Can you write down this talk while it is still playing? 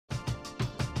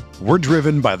We're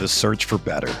driven by the search for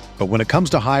better. But when it comes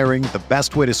to hiring, the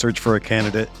best way to search for a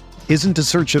candidate isn't to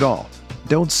search at all.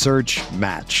 Don't search,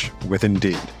 match with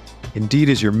Indeed. Indeed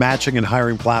is your matching and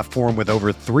hiring platform with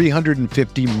over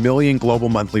 350 million global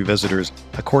monthly visitors,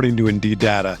 according to Indeed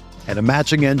data, and a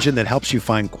matching engine that helps you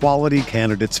find quality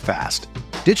candidates fast.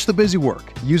 Ditch the busy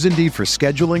work. Use Indeed for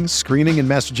scheduling, screening, and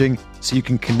messaging so you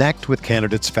can connect with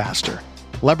candidates faster.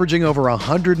 Leveraging over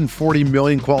 140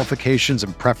 million qualifications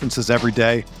and preferences every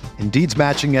day, Indeed's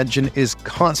matching engine is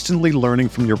constantly learning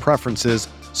from your preferences,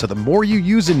 so the more you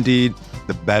use Indeed,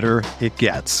 the better it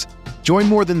gets. Join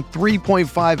more than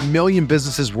 3.5 million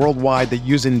businesses worldwide that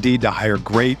use Indeed to hire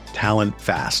great talent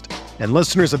fast. And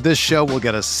listeners of this show will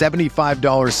get a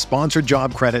 $75 sponsored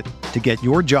job credit to get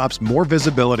your jobs more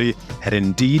visibility at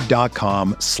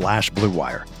Indeed.com/Blue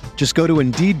Wire. Just go to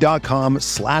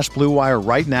Indeed.com/Blue Wire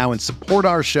right now and support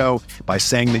our show by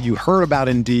saying that you heard about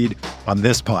Indeed on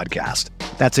this podcast.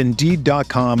 That's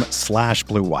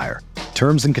Indeed.com/Blue Wire.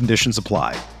 Terms and conditions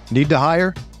apply. Need to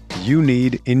hire? You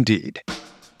need Indeed.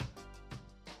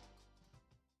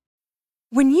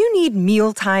 When you need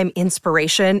mealtime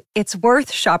inspiration, it's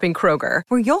worth shopping Kroger,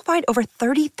 where you'll find over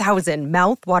 30,000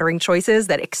 mouth-watering choices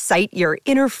that excite your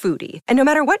inner foodie. And no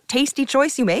matter what tasty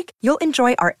choice you make, you'll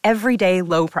enjoy our everyday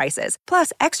low prices,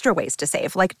 plus extra ways to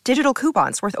save, like digital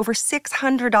coupons worth over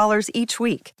 $600 each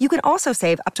week. You can also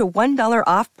save up to $1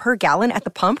 off per gallon at the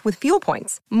pump with fuel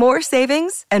points. More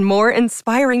savings and more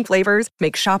inspiring flavors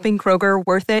make shopping Kroger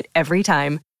worth it every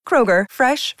time. Kroger,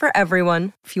 fresh for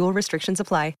everyone. Fuel restrictions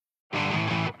apply.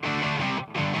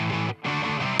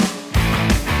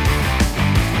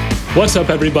 What's up,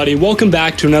 everybody? Welcome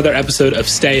back to another episode of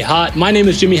Stay Hot. My name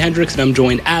is Jimi Hendrix, and I'm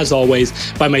joined, as always,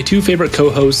 by my two favorite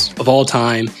co-hosts of all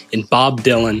time, in Bob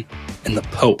Dylan and the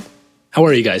Pope. How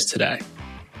are you guys today?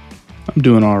 I'm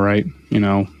doing all right. You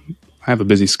know, I have a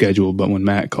busy schedule, but when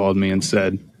Matt called me and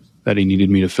said that he needed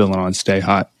me to fill in on Stay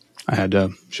Hot, I had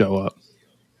to show up.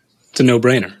 It's a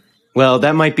no-brainer. Well,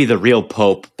 that might be the real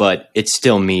Pope, but it's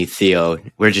still me, Theo.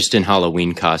 We're just in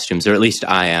Halloween costumes, or at least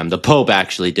I am. The Pope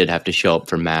actually did have to show up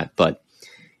for Matt, but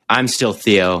I'm still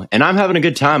Theo, and I'm having a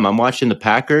good time. I'm watching the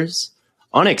Packers,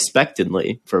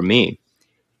 unexpectedly for me,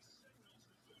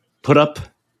 put up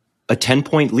a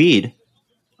 10-point lead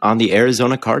on the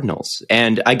Arizona Cardinals.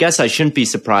 And I guess I shouldn't be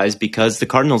surprised because the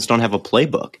Cardinals don't have a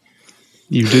playbook.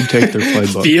 You did take their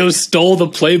playbook. Theo stole the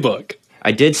playbook.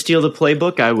 I did steal the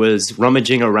playbook. I was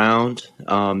rummaging around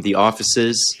the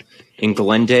offices in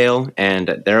Glendale,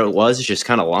 and there it was, just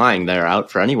kind of lying there out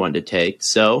for anyone to take.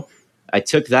 So I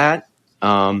took that.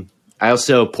 I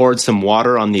also poured some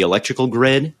water on the electrical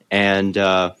grid, and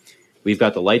we've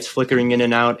got the lights flickering in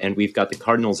and out, and we've got the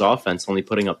Cardinals offense only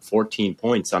putting up 14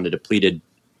 points on the depleted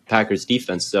Packers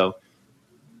defense. So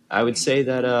I would say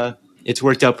that it's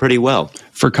worked out pretty well.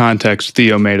 For context,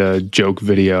 Theo made a joke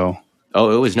video.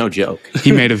 Oh, it was no joke.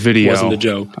 He made a video. Wasn't a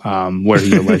joke. Where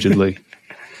he allegedly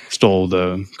stole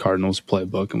the Cardinals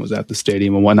playbook and was at the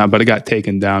stadium and whatnot, but it got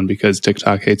taken down because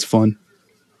TikTok hates fun.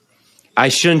 I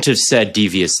shouldn't have said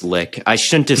devious lick. I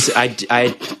shouldn't have.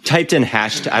 I typed in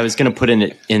hashtag. I was going to put in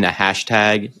a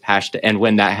hashtag, and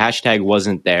when that hashtag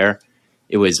wasn't there,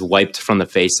 it was wiped from the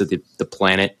face of the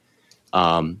planet.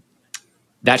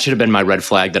 That should have been my red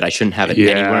flag that I shouldn't have it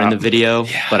anywhere in the video,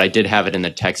 but I did have it in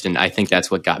the text, and I think that's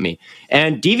what got me.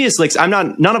 And devious licks,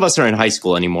 none of us are in high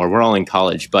school anymore. We're all in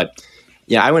college. But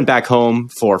yeah, I went back home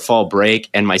for fall break,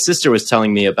 and my sister was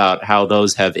telling me about how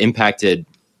those have impacted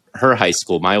her high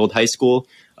school, my old high school.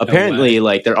 Apparently,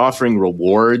 they're offering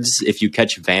rewards if you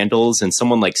catch vandals, and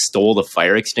someone stole the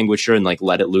fire extinguisher and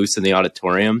let it loose in the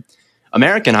auditorium.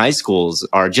 American high schools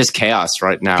are just chaos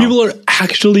right now. People are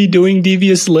actually doing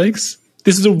devious licks?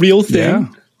 This is a real thing. Yeah.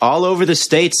 All over the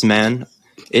states, man.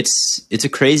 It's a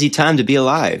crazy time to be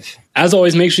alive. As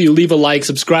always, make sure you leave a like,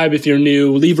 subscribe if you're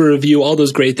new, leave a review. All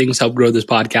those great things help grow this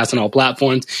podcast on all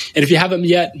platforms. And if you haven't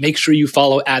yet, make sure you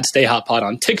follow @StayHotPod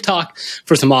on TikTok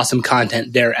for some awesome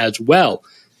content there as well.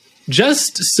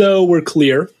 Just so we're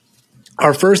clear,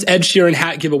 our first Ed Sheeran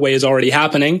hat giveaway is already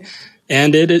happening.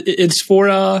 And it's for,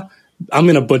 I'm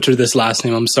going to butcher this last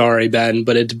name. I'm sorry, Ben,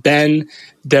 but it's Ben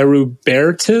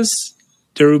Derubertis.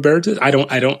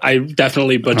 I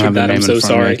definitely butchered that. I'm so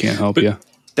sorry. I can't help you.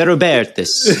 Derubertis.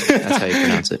 That's how you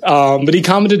pronounce it. But he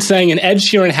commented saying an Ed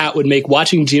Sheeran hat would make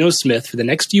watching Geno Smith for the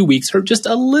next few weeks hurt just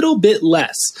a little bit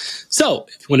less. So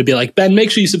if you want to be like Ben,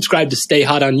 make sure you subscribe to Stay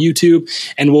Hot on YouTube,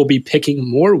 and we'll be picking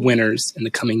more winners in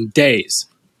the coming days.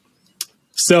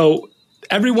 So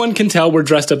everyone can tell we're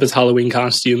dressed up as Halloween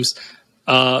costumes.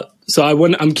 So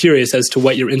I'm curious as to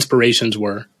what your inspirations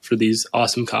were for these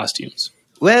awesome costumes.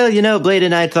 Well, Blade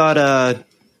and I thought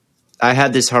I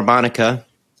had this harmonica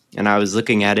and I was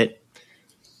looking at it,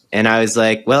 and I was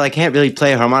like, well, I can't really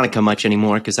play harmonica much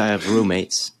anymore because I have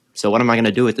roommates. So what am I going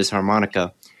to do with this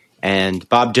harmonica? And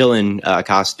Bob Dylan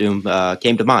costume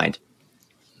came to mind.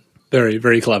 Very,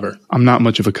 very clever. I'm not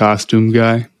much of a costume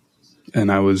guy. And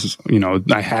I was,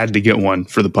 I had to get one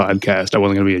for the podcast. I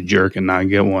wasn't going to be a jerk and not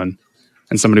get one.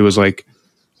 And somebody was like,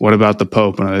 what about the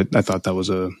Pope? And I thought that was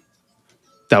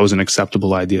an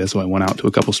acceptable idea. So I went out to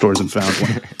a couple stores and found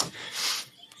one.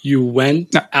 You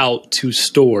went out to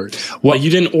stores. Well, you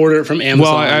didn't order it from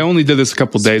Amazon. Well, I only did this a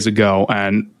couple days ago,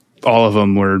 and all of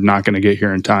them were not going to get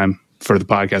here in time for the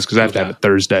podcast because I have to have it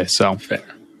Thursday. So fair.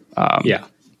 Yeah.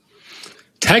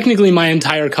 Technically, my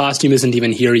entire costume isn't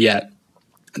even here yet.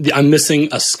 I'm missing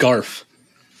a scarf.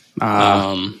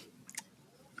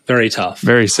 Very tough.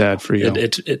 Very sad for you.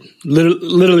 It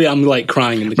literally, I'm like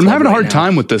crying in the club. I'm having a hard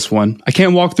time with this one. I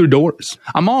can't walk through doors.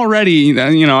 I'm already,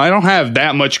 I don't have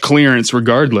that much clearance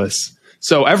regardless.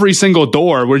 So every single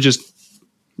door, we're just,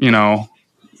 Yeah,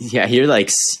 you're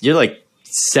like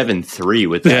 7'3"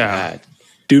 with that hat.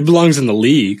 Dude belongs in the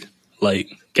league. Like,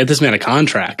 get this man a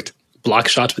contract. Block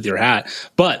shots with your hat.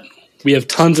 But we have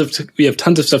tons of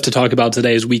stuff to talk about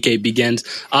today as Week 8 begins.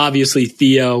 Obviously,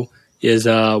 Theo is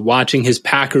watching his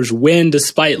Packers win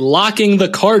despite locking the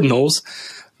Cardinals,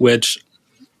 which,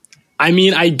 I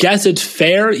mean, I guess it's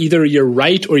fair. Either you're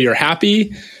right or you're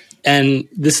happy, and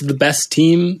this is the best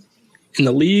team in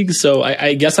the league, so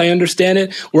I guess I understand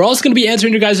it. We're also going to be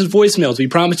answering your guys' voicemails. We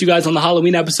promised you guys on the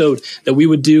Halloween episode that we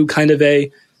would do kind of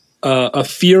a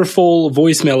fearful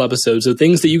voicemail episode. So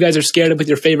things that you guys are scared of with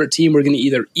your favorite team, we're going to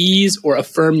either ease or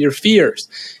affirm your fears.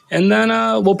 And then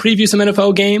we'll preview some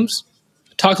NFL games,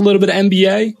 talk a little bit of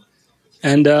NBA,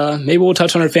 and maybe we'll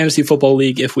touch on our fantasy football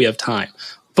league if we have time.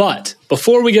 But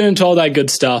before we get into all that good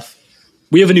stuff,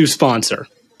 we have a new sponsor.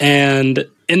 And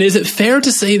is it fair to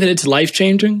say that it's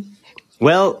life-changing?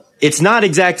 Well, it's not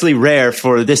exactly rare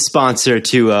for this sponsor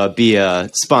to be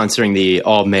sponsoring the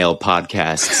all-male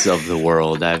podcasts of the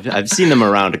world. I've seen them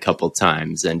around a couple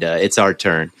times, and it's our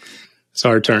turn. It's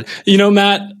our turn.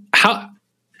 Matt, how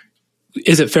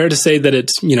is it fair to say that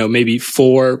it's maybe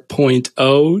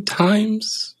 4.0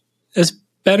 times as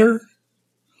better?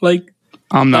 Like,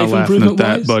 I'm not laughing at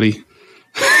that, buddy.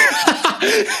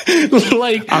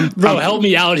 Bro, help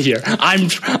me out here. I'm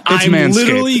Manscaped.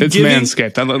 literally it's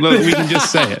Manscaped. We can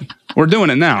just say it. We're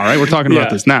doing it now, right? We're talking about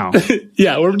this now.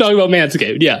 Yeah, we're talking about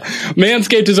Manscaped. Yeah,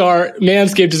 Manscaped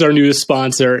is our newest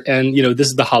sponsor, and this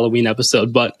is the Halloween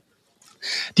episode. But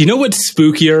do you know what's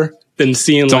spookier than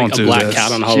seeing like a black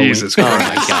cat on Halloween? Jesus Christ. Oh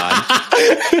my god.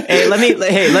 Hey, let me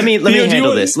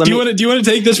handle this. Do you want to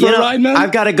take this for a ride, man?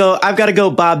 I've got to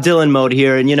go Bob Dylan mode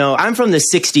here. And I'm from the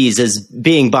 60s as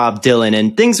being Bob Dylan,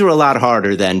 and things were a lot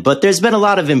harder then. But there's been a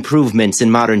lot of improvements in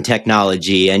modern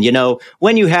technology. And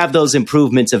when you have those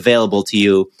improvements available to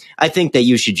you, I think that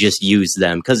you should just use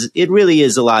them because it really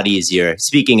is a lot easier.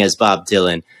 Speaking as Bob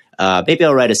Dylan, maybe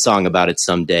I'll write a song about it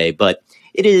someday. But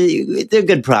they're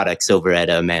good products over at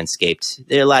Manscaped.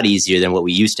 They're a lot easier than what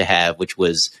we used to have, which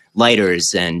was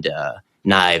lighters and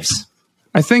knives.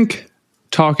 I think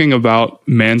talking about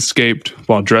Manscaped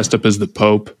while dressed up as the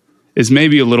Pope is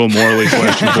maybe a little morally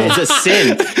questionable. It's a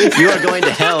sin. You are going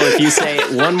to hell if you say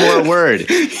one more word.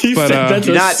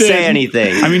 Do not say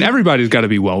anything. I mean, everybody's got to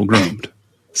be well groomed.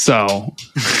 So,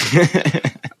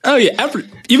 oh yeah,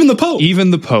 even the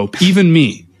Pope, even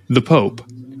me, the Pope.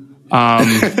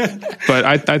 But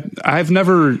I've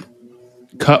never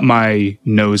cut my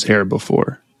nose hair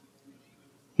before.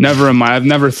 I've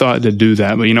never thought to do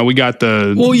that. But we got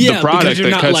the product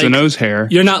that cuts the nose hair.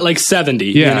 You're not like 70.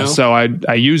 Yeah. So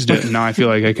I used it, and now I feel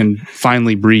like I can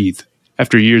finally breathe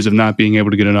after years of not being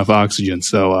able to get enough oxygen.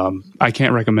 So I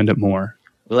can't recommend it more.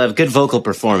 We'll have good vocal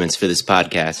performance for this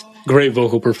podcast. Great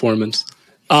vocal performance.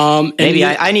 Maybe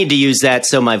I need to use that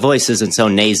so my voice isn't so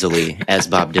nasally as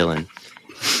Bob Dylan.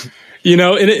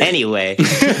 Anyway,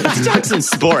 let's talk some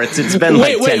sports. It's been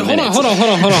 10 minutes. Hold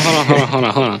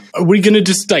on. Are we going to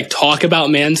just talk about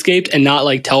Manscaped and not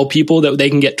tell people that they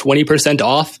can get 20%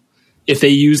 off if they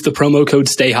use the promo code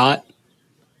Stay Hot?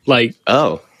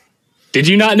 Oh. Did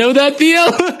you not know that,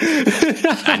 Theo?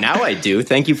 Now I do.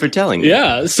 Thank you for telling me.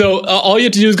 Yeah. So all you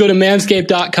have to do is go to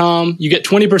manscaped.com. You get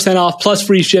 20% off plus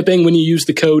free shipping when you use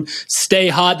the code Stay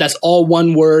Hot. That's all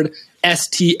one word,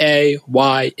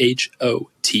 STAYHOT.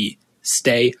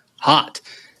 Stay Hot.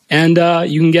 And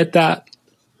you can get that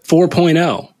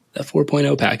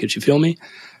 4.0 package. You feel me?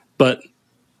 But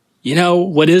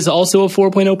what is also a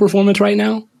 4.0 performance right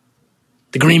now?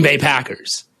 The Green Bay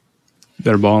Packers.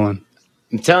 They're balling.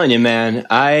 I'm telling you, man,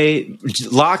 I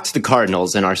locked the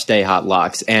Cardinals in our Stay Hot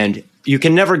locks, and you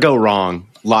can never go wrong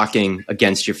locking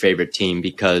against your favorite team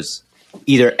because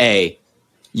either A,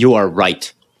 you are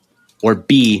right, or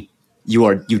B,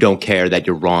 you don't care that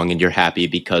you're wrong and you're happy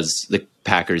because the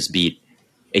Packers beat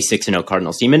a 6-0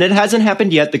 Cardinals team. And it hasn't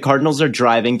happened yet. The Cardinals are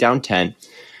driving down 10.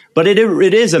 But it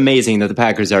is amazing that the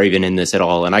Packers are even in this at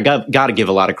all. And I got to give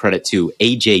a lot of credit to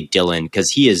A.J. Dillon because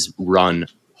he has run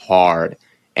hard.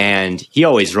 And he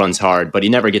always runs hard, but he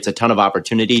never gets a ton of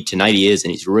opportunity. Tonight he is,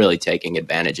 and he's really taking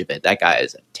advantage of it. That guy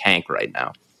is a tank right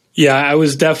now. Yeah,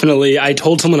 I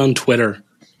told someone on Twitter,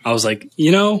 I was like,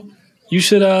 you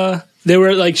should, they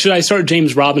were like, should I start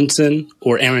James Robinson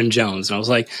or Aaron Jones? And I was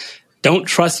like, don't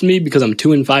trust me because I'm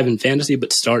 2-5 in fantasy,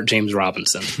 but start James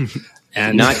Robinson.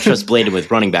 And not trust Bladen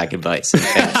with running back advice.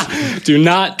 Do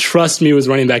not trust me with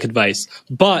running back advice.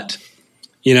 But,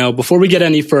 before we get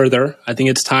any further, I think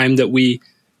it's time that we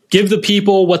give the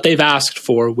people what they've asked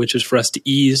for, which is for us to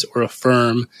ease or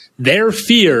affirm their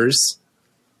fears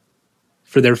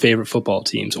for their favorite football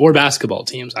teams or basketball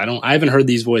teams. I haven't heard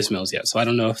these voicemails yet, so I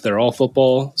don't know if they're all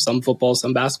football, some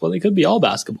basketball. They could be all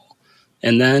basketball.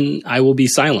 And then I will be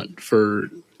silent for,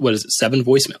 7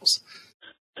 voicemails.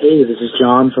 Hey, this is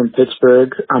John from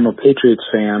Pittsburgh. I'm a Patriots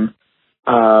fan.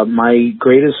 My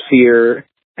greatest fear,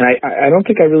 and I don't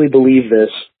think I really believe this,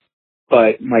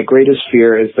 but my greatest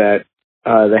fear is that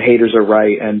the haters are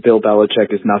right and Bill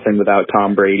Belichick is nothing without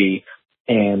Tom Brady,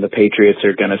 and the Patriots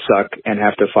are going to suck and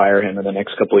have to fire him in the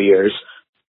next couple of years.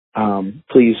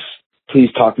 Please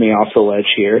talk me off the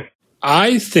ledge here.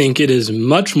 I think it is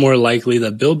much more likely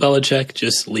that Bill Belichick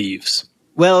just leaves.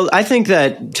 Well, I think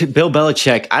that Bill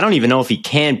Belichick, I don't even know if he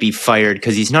can be fired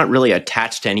because he's not really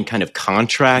attached to any kind of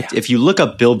contract. Yeah. If you look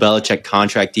up Bill Belichick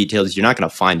contract details, you're not going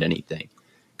to find anything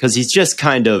because he's just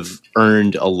kind of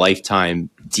earned a lifetime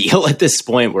deal at this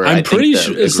point where I'm pretty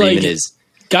sure it's like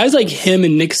guys like him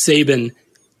and Nick Saban,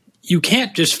 you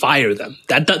can't just fire them.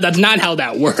 That's not how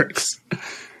that works.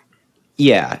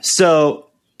 Yeah. So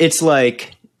it's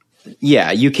like,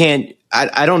 yeah, you can't.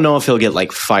 I don't know if he'll get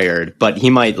like fired, but he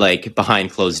might like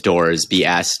behind closed doors be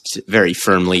asked very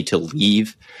firmly to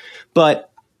leave.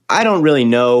 But I don't really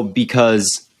know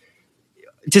because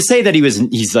to say that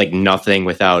he's like nothing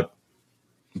without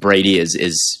Brady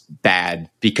is bad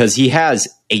because he has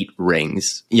 8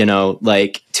 rings,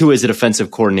 like 2 as a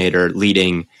defensive coordinator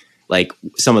leading like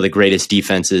some of the greatest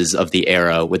defenses of the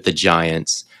era with the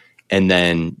Giants. And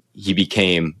then he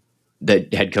became the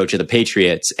head coach of the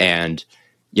Patriots and,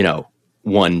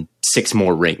 won 6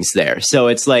 more rings there. So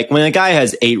it's like when a guy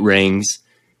has 8 rings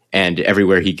and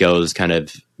everywhere he goes kind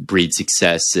of breeds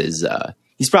success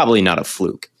he's probably not a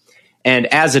fluke. And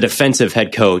as a defensive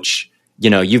head coach,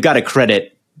 you've got to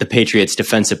credit the Patriots'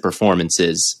 defensive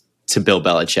performances to Bill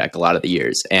Belichick a lot of the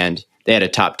years. And they had a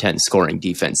top 10 scoring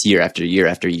defense year after year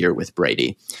after year with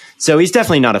Brady. So he's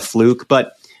definitely not a fluke,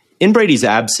 but in Brady's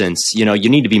absence, you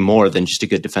need to be more than just a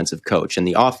good defensive coach. And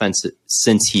the offense,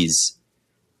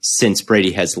 since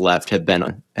Brady has left,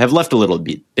 have left a little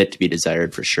bit to be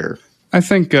desired for sure. I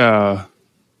think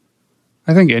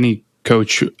any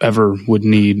coach ever would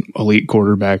need elite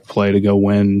quarterback play to go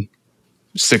win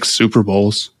 6 Super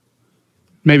Bowls.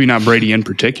 Maybe not Brady in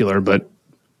particular, but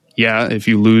yeah, if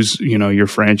you lose, your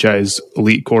franchise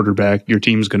elite quarterback, your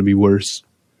team's going to be worse.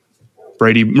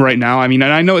 Brady right now, I mean,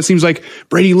 and I know it seems like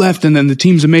Brady left and then the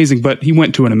team's amazing, but he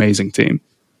went to an amazing team.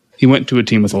 He went to a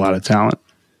team with a lot of talent.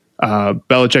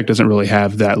 Belichick doesn't really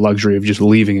have that luxury of just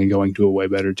leaving and going to a way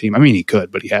better team. I mean, he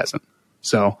could, but he hasn't.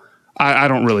 So I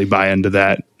don't really buy into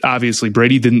that. Obviously,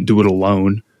 Brady didn't do it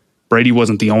alone. Brady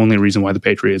wasn't the only reason why the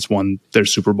Patriots won their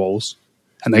Super Bowls,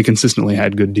 and they consistently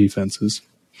had good defenses.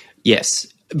 Yes,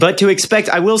 but to expect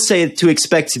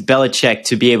Belichick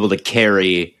to be able to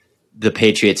carry the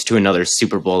Patriots to another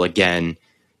Super Bowl again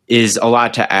is a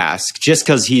lot to ask, just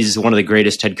because he's one of the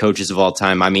greatest head coaches of all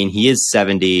time. I mean, he is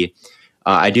 70.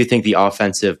 I do think the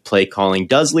offensive play calling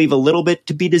does leave a little bit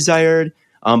to be desired,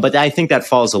 but I think that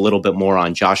falls a little bit more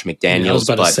on Josh McDaniels. I was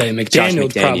about to say,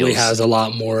 McDaniels probably has a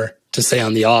lot more to say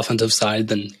on the offensive side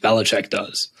than Belichick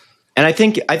does. And I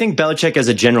think Belichick as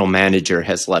a general manager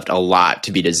has left a lot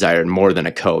to be desired more than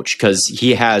a coach because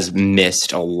he has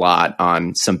missed a lot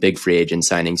on some big free agent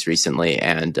signings recently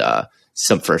and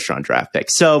some first-round draft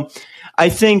picks. So I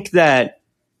think that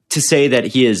to say that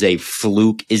he is a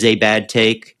fluke is a bad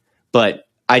take, but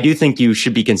I do think you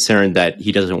should be concerned that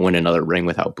he doesn't win another ring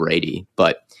without Brady.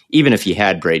 But even if he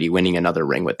had Brady, winning another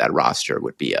ring with that roster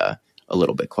would be a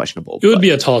little bit questionable. It would be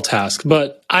a tall task,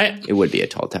 but it would be a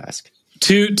tall task.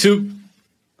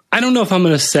 I don't know if I'm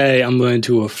going to say I'm going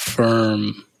to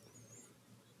affirm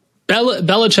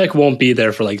Belichick won't be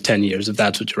there for like 10 years, if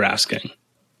that's what you're asking.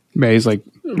 Yeah, he's like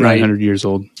 900 years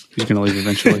old. He's going to leave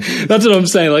eventually. That's what I'm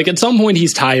saying. Like, at some point,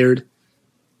 he's tired,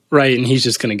 right? And he's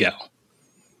just going to go,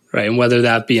 right? And whether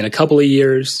that be in a couple of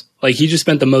years, like, he just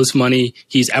spent the most money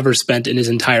he's ever spent in his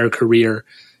entire career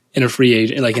in a free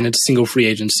agent, like in a single free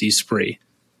agency spree,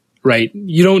 right?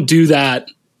 You don't do that.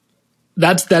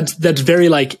 That's very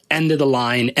like end of the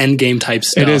line, end game type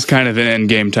stuff. It is kind of an end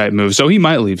game type move. So he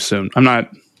might leave soon. That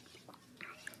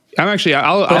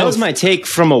was my take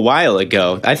from a while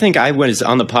ago. I think I was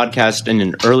on the podcast in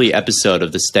an early episode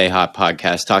of the Stay Hot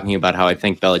podcast talking about how I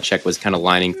think Belichick was kind of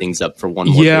lining things up for one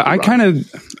more. Yeah,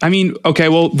 okay,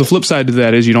 well, the flip side to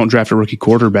that is you don't draft a rookie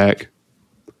quarterback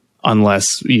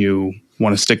unless you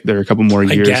want to stick there a couple more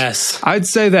years. I guess. I'd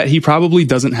say that he probably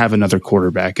doesn't have another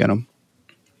quarterback in him.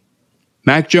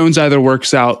 Mac Jones either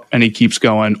works out and he keeps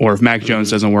going, or if Mac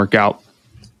Jones doesn't work out,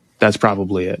 that's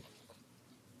probably it.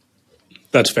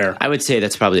 That's fair. I would say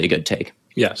that's probably a good take.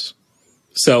 Yes.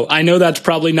 So I know that's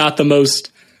probably not the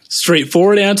most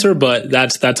straightforward answer, but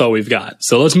that's all we've got.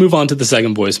 So let's move on to the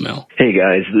second voicemail. Hey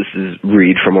guys, this is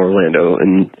Reed from Orlando,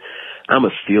 and I'm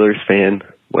a Steelers fan.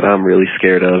 What I'm really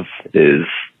scared of is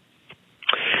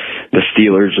the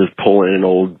Steelers just pulling an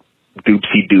old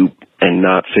doopsie-doop and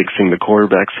not fixing the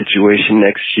quarterback situation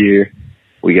next year.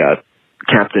 We got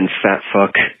Captain Fat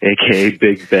Fuck, a.k.a.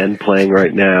 Big Ben, playing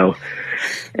right now.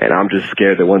 And I'm just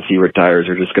scared that once he retires,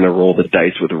 they're just going to roll the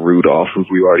dice with Rudolph, who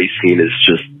we've already seen is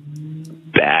just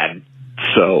bad.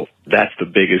 So that's the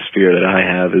biggest fear that I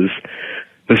have, is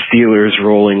the Steelers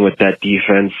rolling with that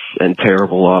defense and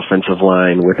terrible offensive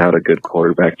line without a good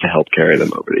quarterback to help carry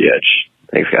them over the edge.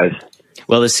 Thanks, guys.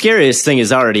 Well, the scariest thing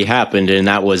has already happened, and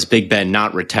that was Big Ben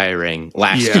not retiring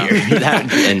last year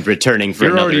and returning for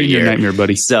another year. You're already in your nightmare,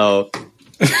 buddy. So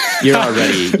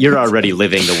you're already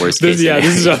living the worst case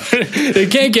scenario. It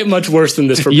can't get much worse than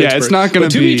this for Pittsburgh. Yeah, it's not going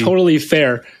to be totally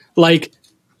fair. Like,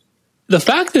 the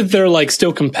fact that they're like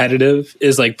still competitive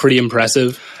is like pretty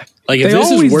impressive. Like, if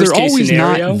this is worst case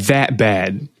scenario, not that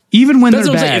bad. Even when they're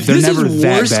bad, they're never that bad. If this is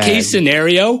worst case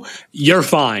scenario, you're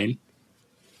fine.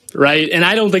 Right? And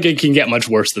I don't think it can get much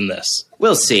worse than this.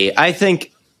 We'll see. I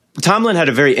think Tomlin had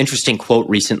a very interesting quote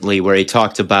recently where he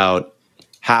talked about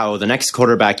how the next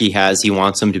quarterback he has, he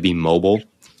wants him to be mobile.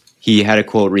 He had a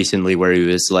quote recently where he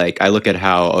was like, I look at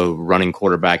how a running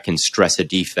quarterback can stress a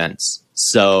defense.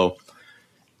 So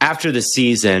after the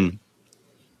season,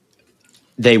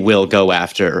 they will go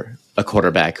after a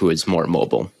quarterback who is more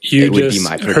mobile. You just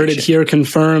heard it here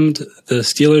confirmed. The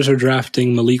Steelers are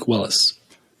drafting Malik Willis.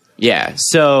 Yeah,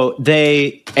 so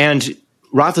and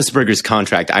Roethlisberger's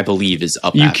contract, I believe, is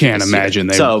up. You can't imagine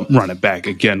they run it back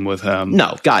again with him.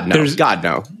 No, God no.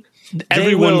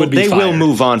 Everyone would be fired. They will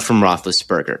move on from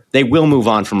Roethlisberger.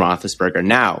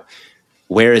 Now,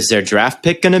 where is their draft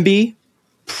pick going to be?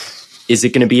 Is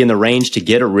it going to be in the range to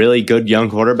get a really good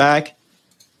young quarterback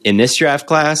in this draft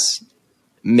class?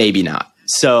 Maybe not.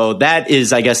 So that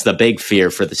is, I guess, the big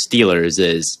fear for the Steelers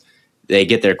is they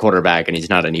get their quarterback and he's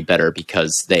not any better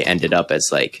because they ended up as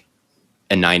like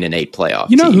a 9-8 playoff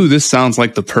team. You know who this sounds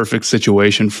like the perfect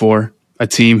situation for? A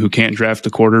team who can't draft a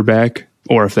quarterback,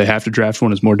 or if they have to draft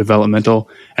one, is more developmental,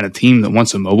 and a team that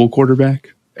wants a mobile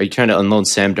quarterback. Are you trying to unload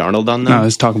Sam Darnold on them? No, I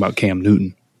was talking about Cam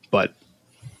Newton. But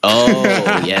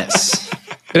yes.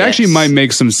 It actually might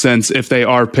make some sense if they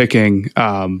are picking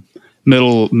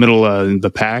middle in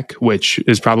the pack, which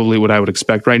is probably what I would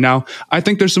expect right now. I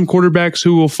think there's some quarterbacks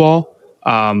who will fall,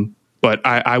 but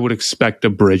I would expect a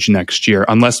bridge next year,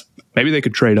 unless maybe they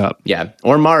could trade up. Yeah,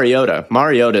 or Mariota.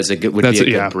 Mariota is would be a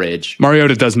good bridge.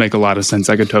 Mariota does make a lot of sense.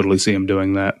 I could totally see him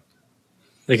doing that.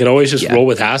 They could always just roll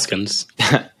with Haskins.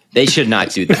 They should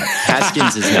not do that.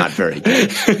 Haskins is not very good.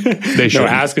 No,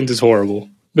 Haskins is horrible.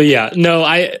 But yeah, no,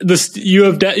 you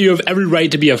have every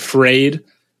right to be afraid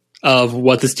of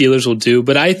what the Steelers will do,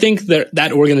 but I think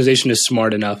that organization is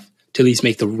smart enough to at least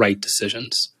make the right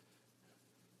decisions.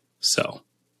 So,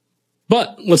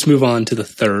 but let's move on to the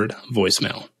third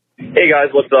voicemail. Hey guys,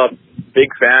 what's up? Big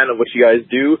fan of what you guys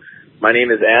do. My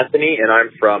name is Anthony, and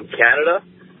I'm from Canada.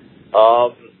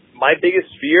 My biggest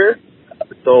fear,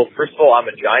 so first of all, I'm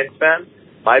a Giants fan.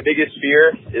 My biggest fear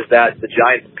is that the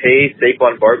Giants pay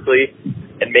Saquon Barkley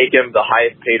and make him the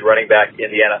highest paid running back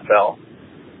in the NFL.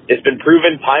 It's been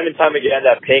proven time and time again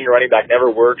that paying a running back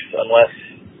never works unless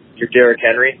you're Derrick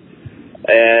Henry.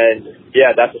 And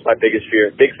yeah, that's just my biggest fear.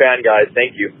 Big fan, guys.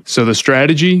 Thank you. So the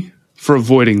strategy for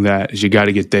avoiding that is you got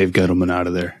to get Dave Gettleman out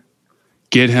of there.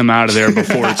 Get him out of there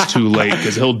before it's too late,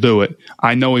 because he'll do it.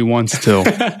 I know he wants to.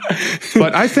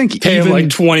 But I think pay him like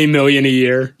 $20 million a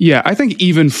year. Yeah, I think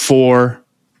even for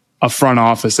a front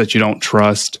office that you don't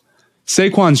trust,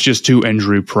 Saquon's just too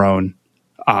injury prone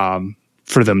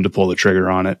for them to pull the trigger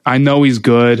on it. I know he's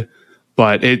good,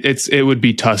 but it would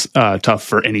be tough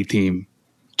for any team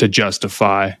to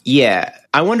justify. Yeah,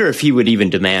 I wonder if he would even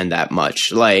demand that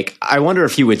much. Like, I wonder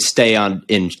if he would stay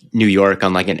in New York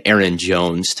on like an Aaron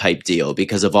Jones type deal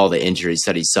because of all the injuries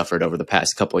that he's suffered over the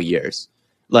past couple of years.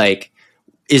 Like,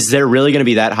 is there really going to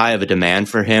be that high of a demand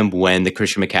for him when the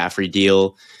Christian McCaffrey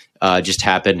deal just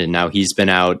happened and now he's been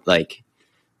out like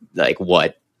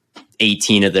what,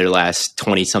 18 of their last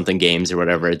 20 something games or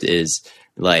whatever it is?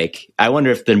 Like, I wonder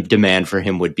if the demand for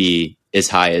him would be as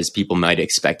high as people might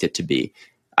expect it to be.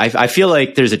 I feel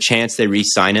like there's a chance they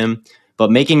re-sign him,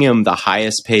 but making him the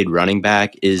highest paid running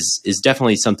back is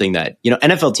definitely something that,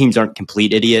 NFL teams aren't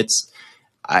complete idiots.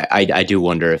 I do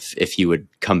wonder if he would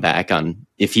come back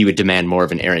if he would demand more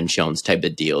of an Aaron Jones type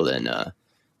of deal than a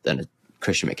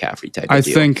Christian McCaffrey type of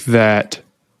deal.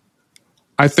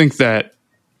 I think that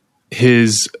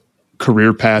his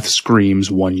career path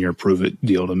screams 1 year prove it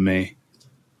deal to me.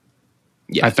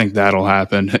 Yeah. I think that'll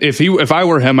happen. If I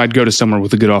were him, I'd go to somewhere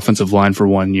with a good offensive line for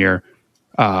 1 year,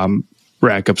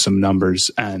 rack up some numbers,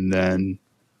 and then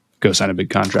go sign a big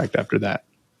contract after that.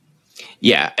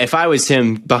 Yeah, if I was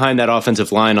him behind that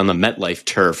offensive line on the MetLife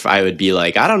turf, I would be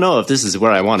like, I don't know if this is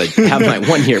where I want to have my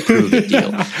 1 year prove it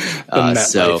deal.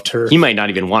 So turf. He might not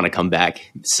even want to come back.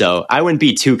 So I wouldn't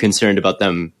be too concerned about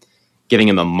them giving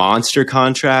him a monster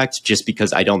contract just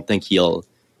because I don't think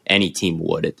any team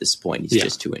would at this point. He's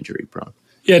just too injury prone.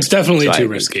 Yeah, it's definitely too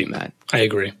risky. I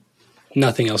agree.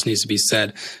 Nothing else needs to be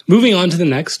said. Moving on to the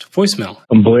next voicemail.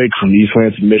 I'm Blake from East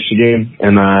Lansing, Michigan,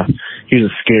 and here's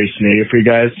a scary scenario for you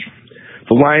guys.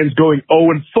 The Lions going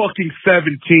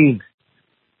 0-17.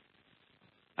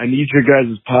 I need your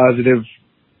guys' positive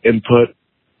input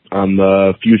on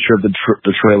the future of the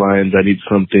Detroit Lions. I need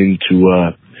something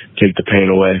to take the pain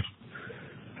away.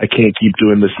 I can't keep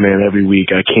doing this, man, every week.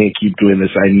 I can't keep doing this.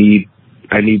 I need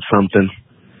something.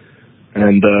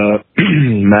 And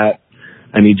Matt,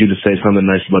 I need you to say something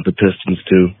nice about the Pistons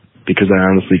too, because I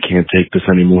honestly can't take this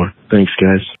anymore. Thanks,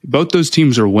 guys. Both those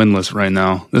teams are winless right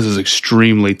now. This is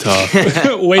extremely tough.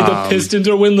 Wait, the Pistons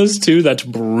are winless too? That's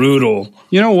brutal.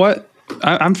 You know what?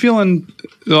 I'm feeling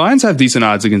the Lions have decent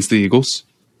odds against the Eagles.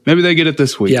 Maybe they get it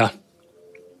this week. Yeah.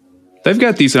 They've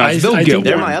got decent odds. They'll get one.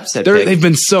 They're my upset pick. They've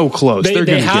been so close. They're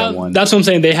going to get one. That's what I'm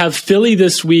saying. They have Philly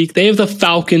this week. They have the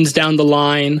Falcons down the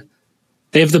line.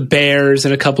 They have the Bears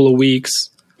in a couple of weeks.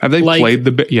 Have they played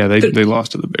the Bears? Yeah, they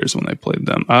lost to the Bears when they played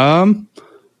them.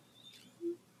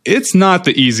 It's not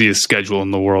the easiest schedule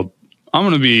in the world. I'm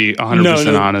going to be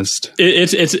 100% honest.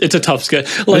 It's a tough schedule.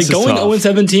 Like, going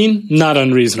 0-17, not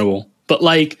unreasonable. But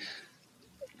like,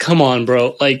 come on,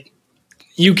 bro. Like,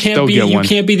 you can't be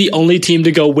the only team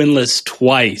to go winless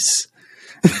twice.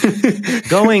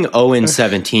 Going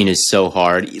 0-17 is so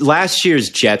hard. Last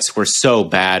year's Jets were so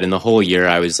bad, and the whole year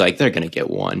I was like, they're going to get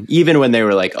one, even when they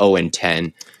were like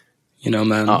 0-10.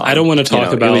 Man, I don't want to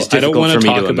talk about. I don't want to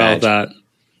talk about that.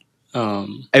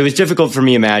 It was difficult for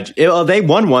me to imagine. They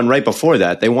won one right before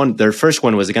that. They won their first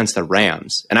one was against the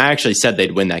Rams, and I actually said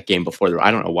they'd win that game before. I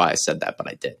don't know why I said that, but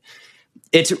I did.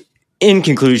 It's in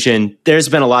conclusion, there's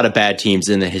been a lot of bad teams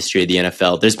in the history of the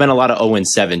NFL. There's been a lot of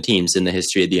 0-7 teams in the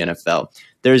history of the NFL.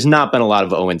 There's not been a lot of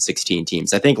 0-16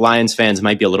 teams. I think Lions fans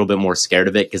might be a little bit more scared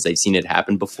of it because they've seen it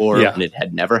happen before, and it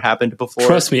had never happened before.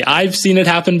 Trust me, I've seen it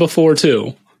happen before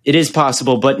too. It is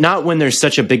possible, but not when there's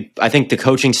such a big. I think the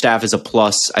coaching staff is a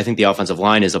plus. I think the offensive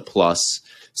line is a plus.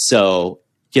 So,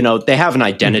 they have an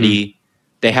identity. Mm-hmm.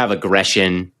 They have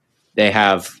aggression.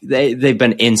 They've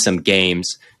been in some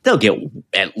games. They'll get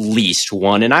at least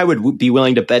one, and I would be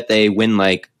willing to bet they win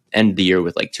end the year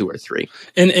with 2 or 3.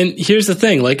 And here's the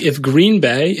thing: if Green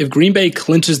Bay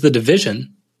clinches the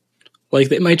division,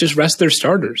 they might just rest their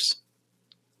starters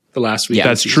the last week. Yeah,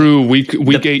 that's true. Week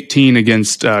 18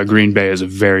 against Green Bay is a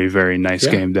very, very nice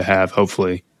game to have.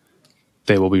 Hopefully,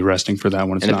 they will be resting for that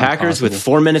one. And the Packers, with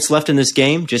 4 minutes left in this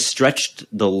game, just stretched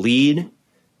the lead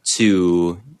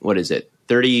to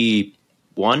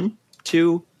 31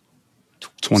 to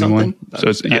 21. So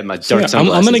it's I'm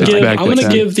going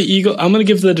to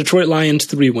give the Detroit Lions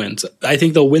 3 wins. I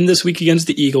think they'll win this week against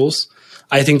the Eagles.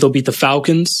 I think they'll beat the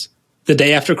Falcons the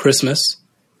day after Christmas,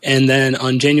 and then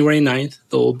on January 9th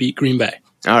they'll beat Green Bay.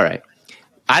 All right.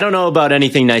 I don't know about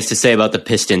anything nice to say about the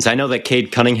Pistons. I know that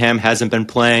Cade Cunningham hasn't been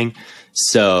playing,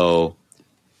 so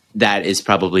that is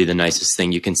probably the nicest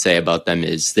thing you can say about them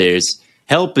is there's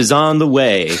help is on the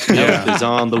way. Help is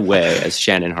on the way, as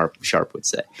Shannon Sharp would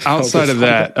say. Outside of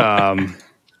that,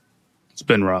 it's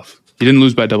been rough. You didn't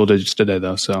lose by double digits today,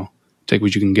 though, so take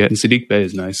what you can get. And Sadiq Bey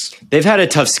is nice. They've had a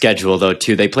tough schedule, though,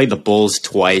 too. They played the Bulls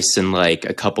twice in a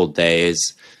couple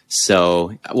days.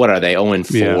 So what are they,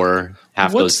 0-4? Yeah.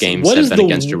 half those games have been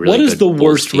against a really good What is the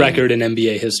worst team. record in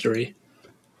NBA history?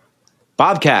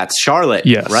 Bobcats, Charlotte,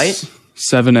 Yes. right?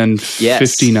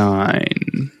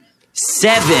 7-59.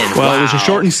 7. Well, wow. it was a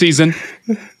shortened season.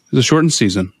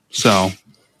 So,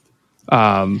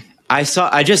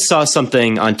 I just saw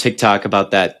something on TikTok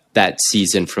about that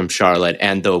season from Charlotte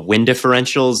and the win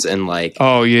differentials and like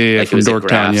like it from was a Dorktown,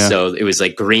 graph, yeah. so it was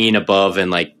like green above and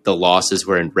like the losses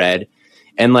were in red.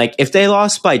 And like if they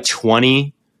lost by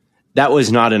 20, that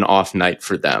was not an off night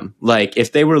for them. Like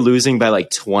if they were losing by like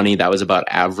 20, that was about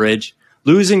average.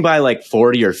 Losing by like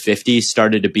 40 or 50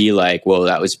 started to be like, whoa,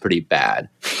 that was pretty bad.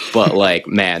 But like,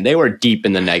 man, they were deep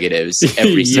in the negatives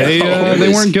every single. They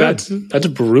weren't good. That's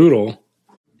brutal.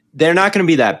 They're not going to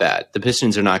be that bad. The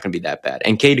Pistons are not going to be that bad.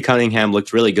 And Cade Cunningham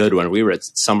looked really good when we were at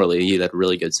Summer League. He had a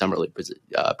really good Summer League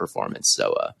performance.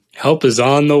 So help is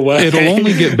on the way. It'll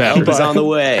only get better. Help is on the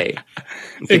way.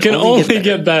 It can only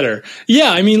get better. Yeah,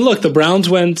 I mean, look, the Browns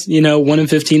went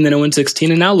 1-15, then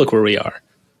 0-16, and now look where we are.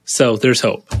 So there's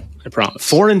hope. I promise.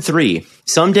 4-3.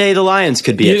 Someday the Lions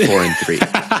could be at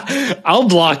 4-3. I'll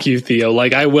block you, Theo.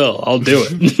 Like I will. I'll do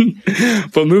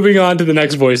it. But moving on to the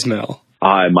next voicemail.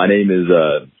 Hi, my name is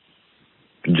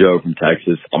Joe from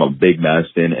Texas. I'm a big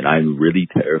Mavs fan, and I'm really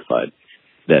terrified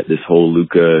that this whole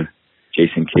Luka,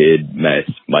 Jason Kidd mess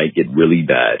might get really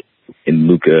bad, and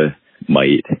Luka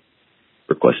might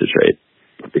request a trade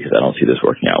because I don't see this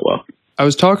working out well. I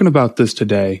was talking about this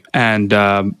today, and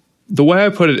the way I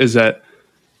put it is that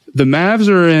the Mavs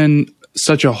are in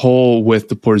such a hole with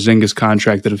the Porzingis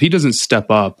contract that if he doesn't step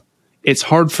up, it's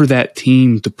hard for that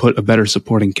team to put a better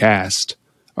supporting cast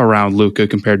around Luka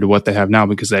compared to what they have now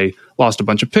because they lost a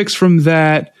bunch of picks from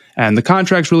that, and the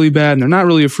contract's really bad, and they're not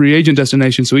really a free agent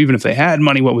destination, so even if they had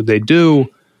money, what would they do?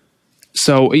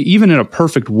 So even in a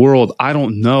perfect world, I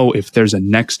don't know if there's a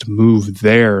next move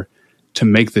there to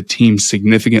make the team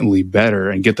significantly better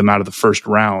and get them out of the first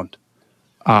round.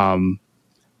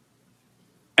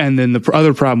 And then the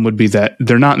other problem would be that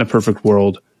they're not in a perfect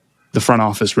world. The front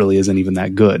office really isn't even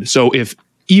that good. So if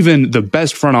even the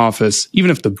best front office, even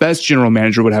if the best general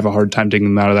manager would have a hard time taking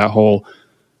them out of that hole,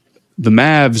 the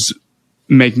Mavs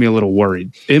make me a little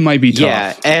worried. It might be tough.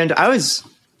 Yeah, and I was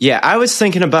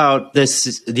thinking about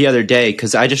this the other day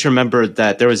because I just remembered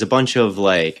that there was a bunch of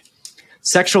like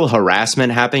sexual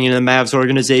harassment happening in the Mavs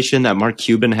organization that Mark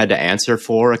Cuban had to answer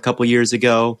for a couple years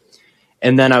ago.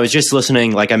 And then I was just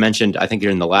listening, like I mentioned, I think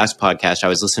during the last podcast, I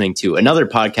was listening to another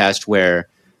podcast where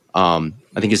I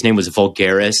think his name was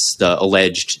Vulgaris, the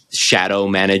alleged shadow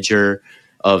manager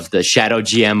of the shadow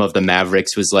GM of the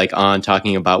Mavericks was like on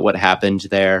talking about what happened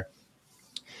there.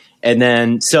 And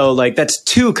then, so like, that's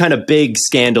two kind of big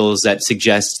scandals that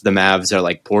suggest the Mavs are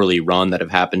like poorly run that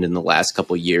have happened in the last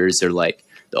couple of years. They're like,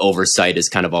 the oversight is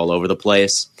kind of all over the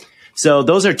place. So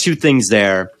those are two things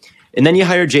there. And then you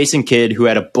hire Jason Kidd, who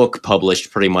had a book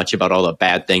published pretty much about all the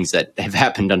bad things that have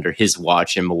happened under his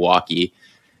watch in Milwaukee.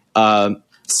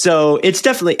 So it's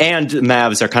definitely, and the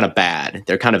Mavs are kind of bad.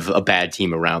 They're kind of a bad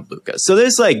team around Luka. So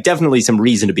there's like definitely some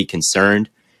reason to be concerned.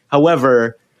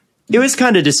 However, it was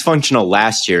kind of dysfunctional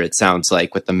last year, it sounds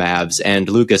like, with the Mavs, and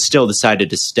Luka still decided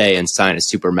to stay and sign a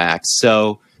Supermax.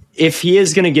 So if he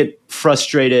is going to get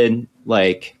frustrated,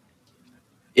 like,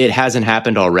 it hasn't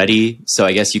happened already, so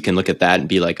I guess you can look at that and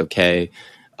be like, okay,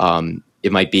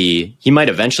 it might be, he might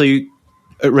eventually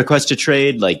request a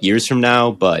trade like years from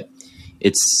now, but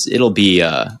it'll be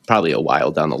probably a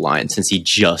while down the line since he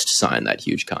just signed that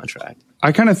huge contract.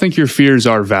 I kind of think your fears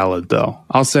are valid, though.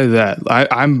 I'll say that.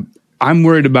 I'm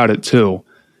worried about it too.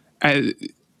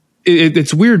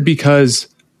 It's weird because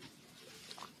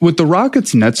with the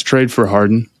Rockets Nets trade for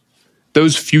Harden,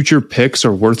 those future picks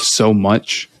are worth so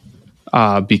much.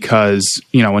 Because,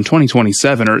 in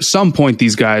 2027 or at some point,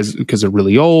 these guys, because they're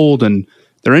really old and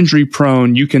they're injury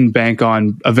prone, you can bank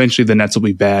on eventually the Nets will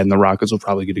be bad and the Rockets will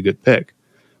probably get a good pick.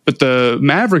 But the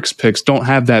Mavericks picks don't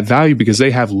have that value because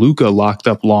they have Luka locked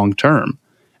up long term.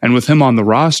 And with him on the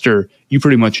roster, you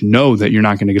pretty much know that you're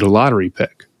not going to get a lottery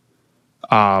pick.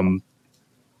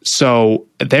 So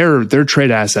their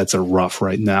trade assets are rough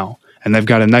right now. And they've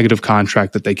got a negative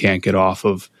contract that they can't get off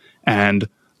of. And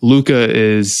Luka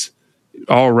is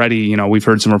already, we've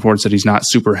heard some reports that he's not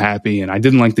super happy, and I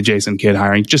didn't like the Jason Kidd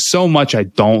hiring. Just so much I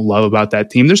don't love about that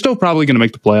team. They're still probably going to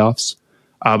make the playoffs,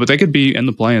 but they could be in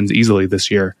the play-ins easily this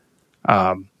year.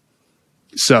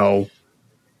 So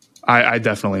I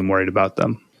definitely am worried about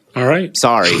them. All right.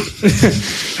 Sorry. He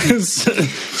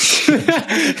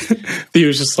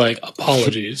was just like,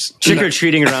 apologies.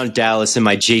 Trick-or-treating around Dallas in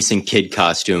my Jason Kidd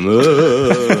costume.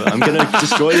 I'm going to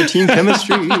destroy the team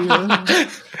chemistry.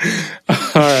 All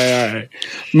right.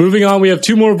 Moving on, we have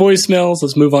two more voicemails.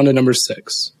 Let's move on to number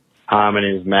 6. Hi, my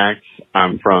name is Max.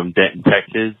 I'm from Denton,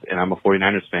 Texas, and I'm a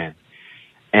 49ers fan.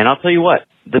 And I'll tell you what,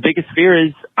 the biggest fear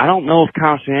is I don't know if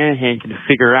Kyle Shanahan can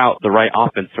figure out the right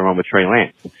offense to run with Trey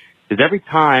Lance. Because every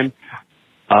time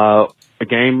a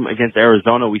game against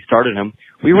Arizona we started him,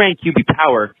 we ran QB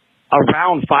power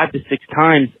around 5 to 6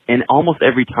 times, and almost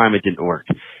every time it didn't work.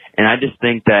 And I just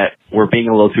think that we're being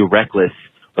a little too reckless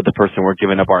with the person we're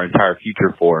giving up our entire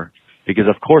future for. Because,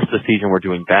 of course, this season we're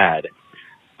doing bad.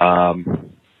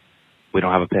 We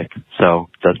don't have a pick. So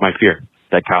that's my fear,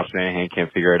 that Kyle Shanahan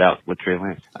can't figure it out with Trey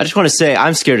Lance. I just want to say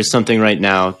I'm scared of something right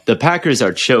now. The Packers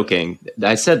are choking.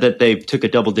 I said that they took a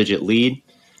double-digit lead.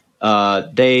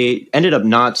 They ended up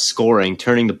not scoring,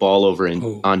 turning the ball over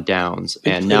on downs,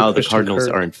 and now the Cardinals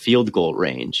are in field goal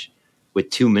range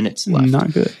with 2 minutes left.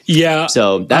 Not good. Yeah.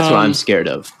 So that's what I'm scared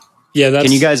of. Yeah, that's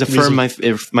Can you guys affirm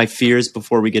my fears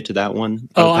before we get to that one?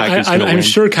 I'm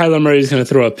sure Kyler Murray is going to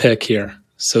throw a pick here,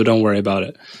 so don't worry about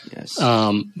it. Yes. But I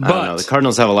don't know. The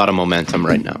Cardinals have a lot of momentum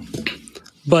right now.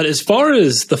 But as far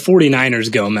as the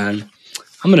 49ers go, man,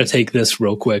 I'm going to take this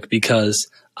real quick because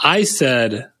I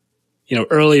said,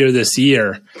 earlier this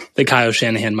year that Kyle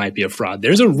Shanahan might be a fraud.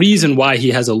 There's a reason why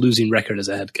he has a losing record as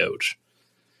a head coach.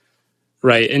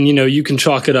 Right. And, you can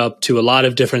chalk it up to a lot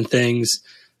of different things,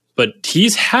 but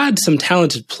he's had some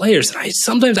talented players. And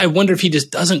sometimes I wonder if he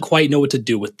just doesn't quite know what to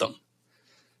do with them.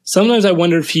 Sometimes I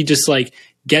wonder if he just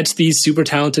gets these super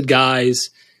talented guys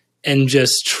and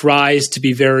just tries to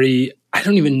be very, I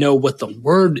don't even know what the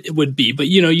word it would be, but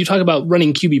you talk about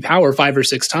running QB power 5 or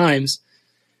 6 times.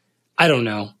 I don't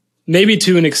know. Maybe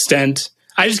to an extent.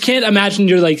 I just can't imagine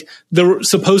you're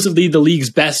supposedly the league's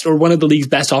best or one of the league's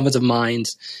best offensive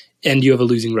minds, and you have a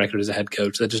losing record as a head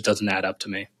coach. That just doesn't add up to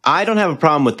me. I don't have a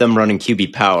problem with them running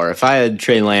QB power. If I had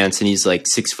Trey Lance and he's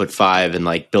 6'5"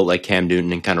 and built like Cam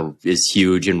Newton and kind of is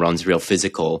huge and runs real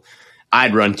physical,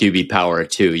 I'd run QB power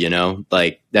too.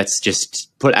 That's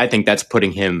just I think that's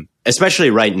putting him,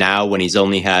 especially right now when he's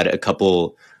only had a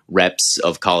couple reps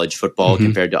of college football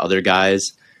compared to other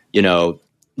guys.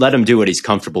 Let him do what he's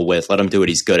comfortable with. Let him do what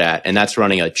he's good at. And that's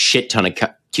running a shit ton of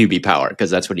QB power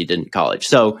because that's what he did in college.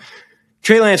 So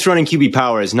Trey Lance running QB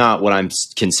power is not what I'm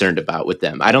concerned about with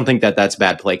them. I don't think that that's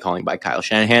bad play calling by Kyle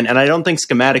Shanahan. And I don't think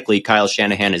schematically Kyle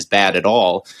Shanahan is bad at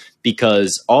all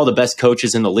because all the best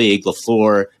coaches in the league,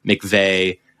 LaFleur,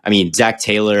 McVay, Zach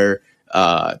Taylor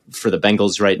for the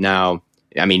Bengals right now.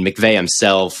 McVay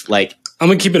himself. I'm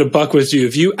going to keep it a buck with you.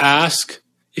 If you ask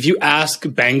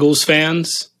Bengals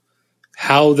fans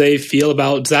how they feel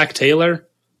about Zach Taylor,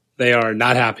 they are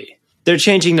not happy. They're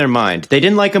changing their mind. They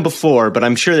didn't like him before, but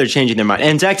I'm sure they're changing their mind.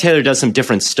 And Zach Taylor does some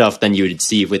different stuff than you would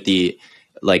see with the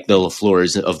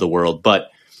LaFleurs of the world. But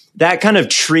that kind of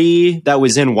tree that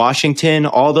was in Washington,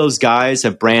 all those guys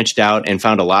have branched out and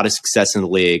found a lot of success in the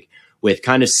league with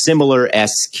kind of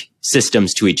similar-esque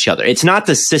systems to each other. It's not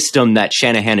the system that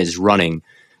Shanahan is running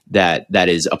that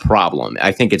is a problem.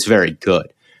 I think it's very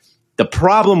good. The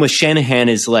problem with Shanahan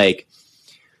is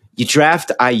you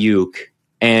draft Ayuk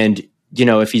and,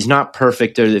 if he's not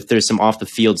perfect or if there's some off the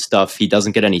field stuff, he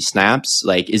doesn't get any snaps.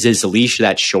 Is his leash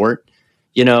that short?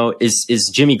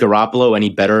 Is Jimmy Garoppolo any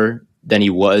better than he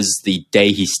was the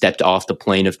day he stepped off the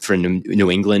plane for New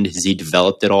England? Has he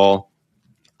developed at all?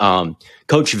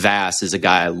 Coach Vass is a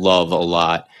guy I love a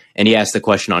lot. And he asked the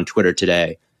question on Twitter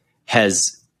today,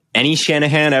 has any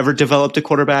Shanahan ever developed a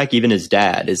quarterback? Even his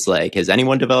dad is has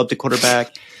anyone developed a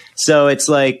quarterback? So it's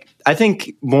I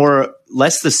think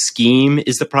less the scheme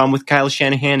is the problem with Kyle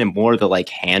Shanahan and more the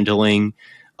handling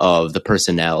of the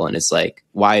personnel. And it's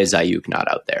why is Ayuk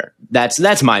not out there?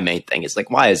 That's my main thing. It's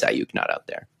why is Ayuk not out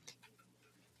there?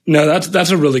 No,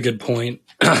 that's a really good point.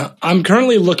 I'm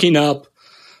currently looking up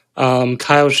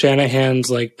Kyle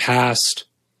Shanahan's past.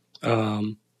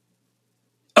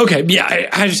 Okay, yeah,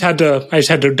 I just had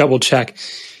to double check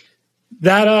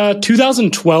that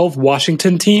 2012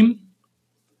 Washington team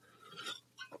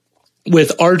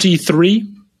with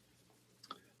RG3,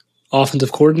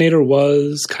 offensive coordinator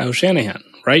was Kyle Shanahan,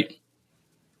 right?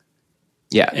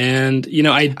 Yeah. And,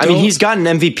 he's gotten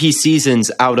MVP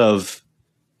seasons out of,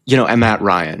 Matt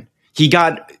Ryan. He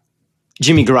got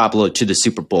Jimmy Garoppolo to the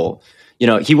Super Bowl.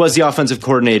 He was the offensive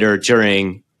coordinator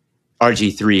during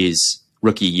RG3's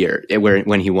rookie year,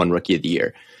 when he won Rookie of the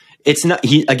Year. It's not,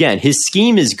 his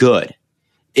scheme is good.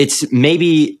 It's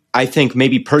I think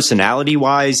maybe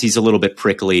personality-wise, he's a little bit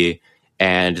prickly,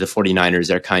 and the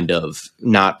 49ers are kind of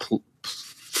not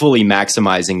fully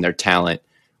maximizing their talent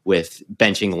with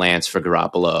benching Lance for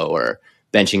Garoppolo or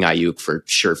benching Ayuk for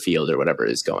Sherfield or whatever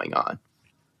is going on.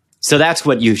 So that's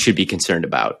what you should be concerned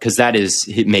about, because that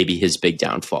is maybe his big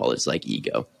downfall is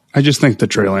ego. I just think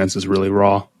that Trey Lance is really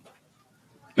raw.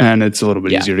 and it's a little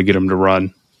bit easier to get him to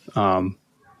run.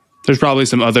 There's probably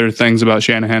some other things about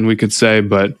Shanahan we could say,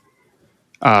 but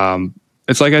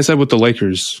it's like I said with the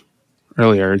Lakers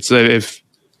earlier. It's that if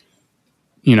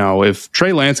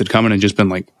Trey Lance had come in and just been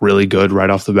like really good right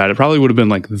off the bat, it probably would have been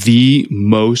like the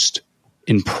most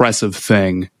impressive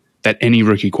thing that any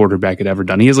rookie quarterback had ever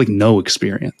done. He has like no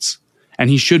experience,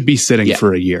 and he should be sitting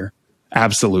for a year.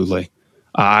 Absolutely.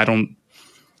 I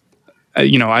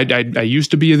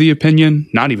used to be of the opinion,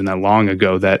 not even that long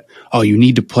ago, that, you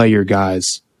need to play your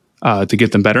guys to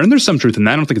get them better. And there's some truth in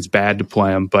that. I don't think it's bad to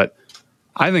play them, but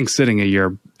I think sitting a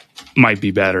year might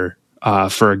be better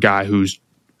for a guy who's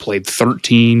played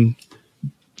 13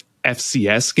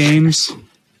 FCS games.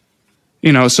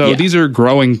 These are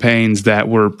growing pains that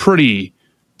were pretty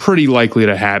likely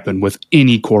to happen with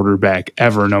any quarterback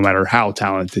ever, no matter how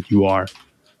talented you are.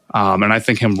 And I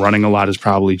think him running a lot is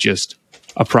probably just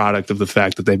a product of the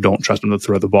fact that they don't trust him to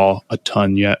throw the ball a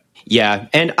ton yet. Yeah,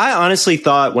 and I honestly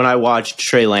thought when I watched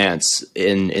Trey Lance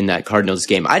in that Cardinals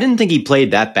game, I didn't think he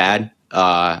played that bad.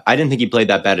 I didn't think he played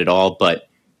that bad at all. But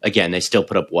again, they still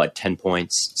put up 10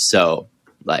 points. So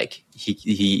like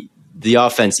the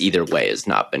offense either way has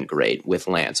not been great with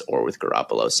Lance or with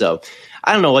Garoppolo. So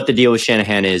I don't know what the deal with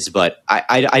Shanahan is, but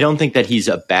I don't think that he's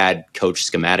a bad coach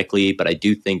schematically. But I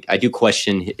do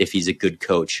question if he's a good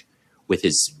coach with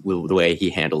the way he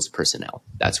handles personnel.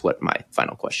 That's what my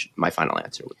final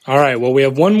answer was. All right. Well, we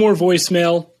have one more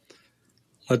voicemail.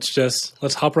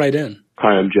 Let's hop right in. Hi,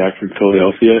 I'm Jack from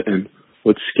Philadelphia, and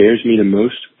what scares me the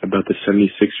most about the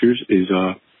 76ers is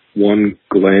one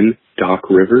Glenn Doc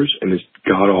Rivers and his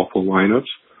god-awful lineups.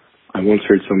 I once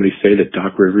heard somebody say that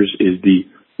Doc Rivers is the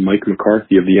Mike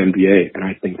McCarthy of the NBA, and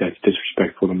I think that's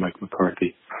disrespectful to Mike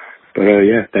McCarthy. But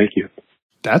thank you.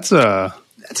 That's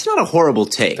not a horrible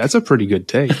take. That's a pretty good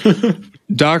take.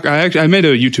 Doc, I made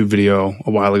a YouTube video a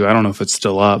while ago. I don't know if it's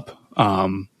still up,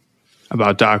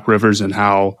 about Doc Rivers and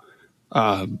how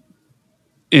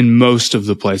in most of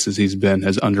the places he's been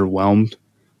has underwhelmed.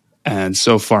 And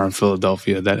so far in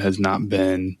Philadelphia, that has not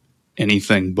been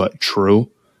anything but true.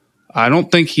 I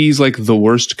don't think he's like the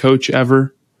worst coach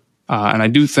ever. And I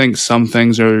do think some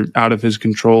things are out of his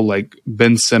control, like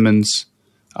Ben Simmons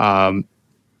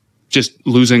just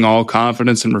losing all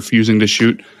confidence and refusing to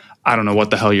shoot. I don't know what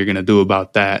the hell you're going to do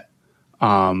about that.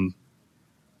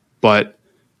 But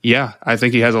yeah, I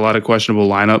think he has a lot of questionable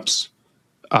lineups.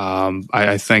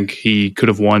 I think he could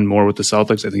have won more with the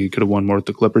Celtics. I think he could have won more with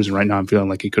the Clippers. And right now I'm feeling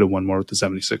like he could have won more with the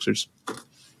 76ers.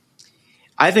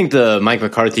 I think the Mike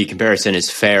McCarthy comparison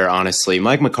is fair, honestly.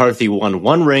 Mike McCarthy won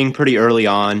one ring pretty early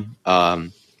on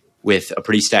with a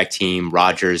pretty stacked team.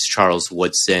 Rodgers, Charles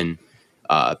Woodson,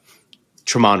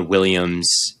 Tremont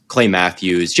Williams, Clay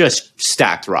Matthews, just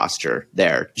stacked roster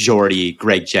there. Jordy,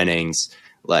 Greg Jennings,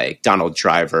 like Donald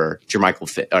Driver,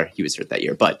 Jermichael he was hurt that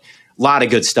year, but a lot of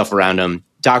good stuff around him.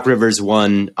 Doc Rivers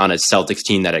won on a Celtics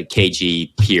team that had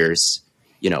KG, Pierce,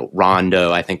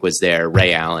 Rondo, I think was there,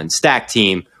 Ray Allen, stacked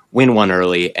team, win one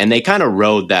early, and they kind of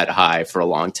rode that high for a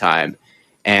long time.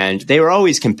 And they were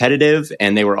always competitive,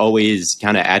 and they were always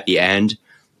kind of at the end.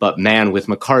 But man, with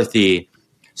McCarthy,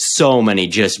 so many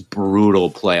just brutal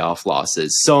playoff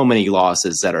losses, so many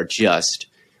losses that are just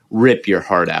rip your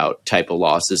heart out type of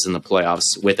losses in the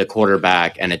playoffs with a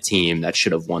quarterback and a team that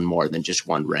should have won more than just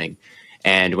one ring.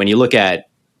 And when you look at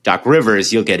Doc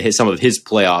Rivers, you'll get some of his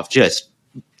playoff just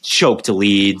choked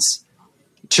leads,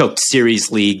 choked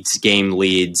series leads, game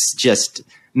leads, just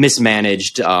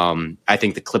mismanaged. I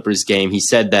think the Clippers game, he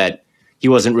said that he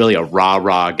wasn't really a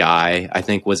rah-rah guy, I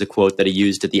think was a quote that he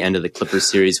used at the end of the Clippers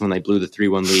series when they blew the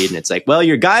 3-1 lead. And it's like, well,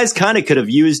 your guys kind of could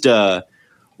have used a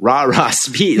rah-rah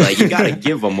speed. Like, you got to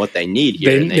give them what they need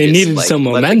here. They needed some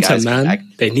momentum,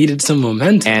 man. They needed some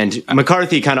momentum. And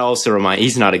McCarthy kind of also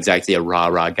he's not exactly a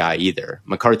rah-rah guy either.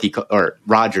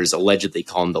 Rodgers allegedly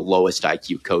called him the lowest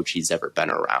IQ coach he's ever been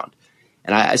around.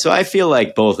 And so I feel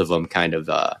like both of them kind of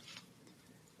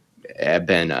have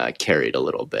been carried a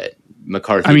little bit.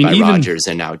 McCarthy by Rodgers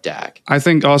and now Dak. I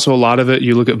think also a lot of it,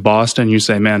 you look at Boston, you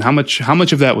say, man, how much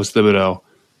of that was Thibodeau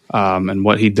and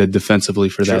what he did defensively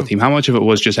for that team? How much of it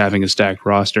was just having a stacked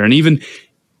roster? And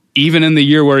even in the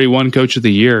year where he won Coach of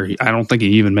the Year, I don't think he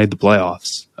even made the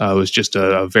playoffs. It was just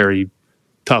a very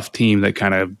tough team that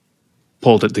kind of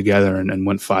pulled it together and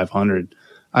went 500.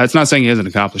 It's not saying he hasn't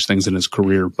accomplished things in his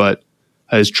career, but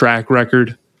his track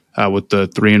record with the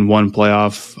 3-1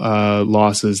 playoff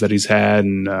losses that he's had,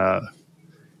 and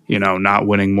not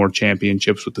winning more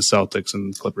championships with the Celtics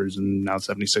and Clippers and now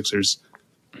 76ers,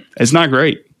 it's not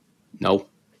great. Nope.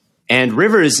 And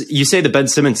Rivers, you say the Ben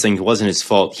Simmons thing wasn't his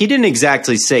fault. He didn't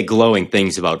exactly say glowing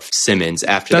things about Simmons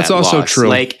after that loss. That's also true.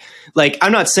 Like, like,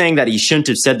 I'm not saying that he shouldn't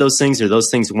have said those things or those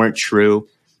things weren't true.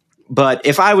 But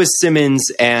if I was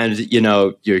Simmons and,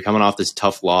 you're coming off this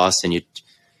tough loss and you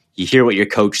hear what your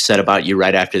coach said about you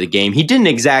right after the game, he didn't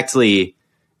exactly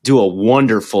do a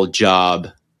wonderful job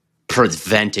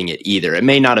preventing it either. It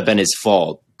may not have been his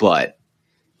fault, but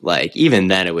like, even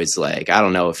then it was like, I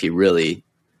don't know if he really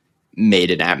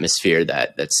made an atmosphere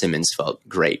that Simmons felt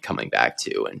great coming back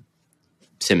to, and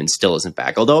Simmons still isn't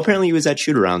back, although apparently he was at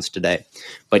shoot-arounds today.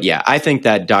 But yeah, I think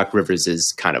that Doc Rivers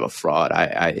is kind of a fraud.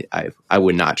 I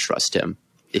would not trust him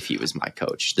if he was my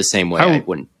coach. The same way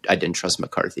I didn't trust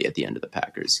McCarthy at the end of the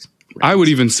Packers. I would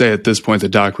even say at this point that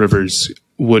Doc Rivers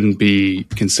wouldn't be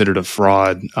considered a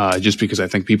fraud just because I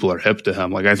think people are hip to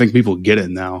him. Like, I think people get it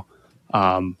now.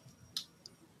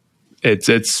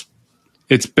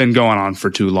 It's been going on for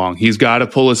too long. He's got to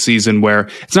pull a season where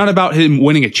it's not about him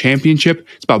winning a championship.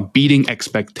 It's about beating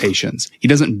expectations. He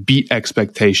doesn't beat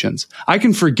expectations. I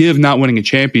can forgive not winning a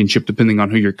championship depending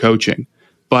on who you're coaching,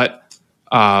 but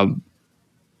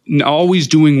always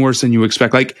doing worse than you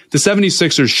expect. Like, the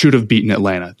 76ers should have beaten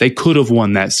Atlanta. They could have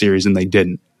won that series and they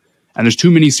didn't. And there's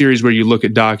too many series where you look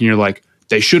at Doc and you're like,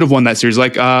 they should have won that series.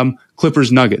 Like Clippers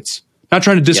Nuggets. Not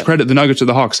trying to discredit the Nuggets or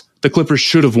the Hawks. The Clippers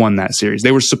should have won that series.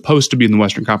 They were supposed to be in the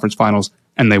Western Conference Finals,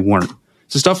 and they weren't.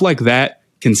 So stuff like that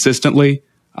consistently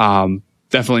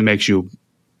definitely makes you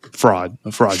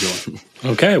fraudulent.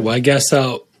 Okay, well, I guess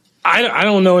I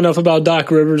don't know enough about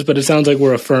Doc Rivers, but it sounds like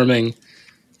we're affirming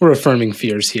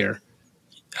fears here.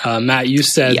 Matt, you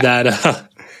said that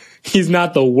he's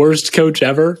not the worst coach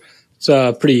ever. It's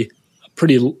a pretty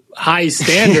high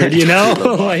standard,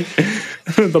 like.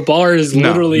 The bar is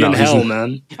literally in hell,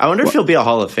 man. I wonder if he'll be a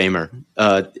Hall of Famer,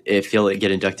 if he'll get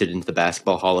inducted into the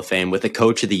Basketball Hall of Fame with a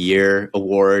Coach of the Year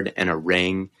award and a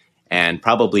ring, and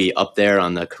probably up there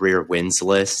on the career wins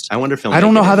list. I wonder if he'll. I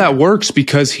don't know how that works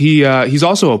because he's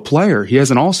also a player. He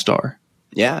has an All-Star.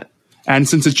 Yeah, and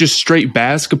since it's just straight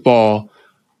basketball,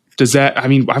 does that? I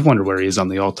mean, I wonder where he is on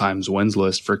the all-time wins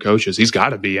list for coaches. He's got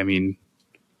to be. I mean,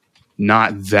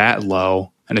 not that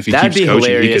low. And if he That'd keeps be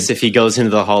coaching, hilarious if he goes into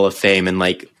the Hall of Fame and,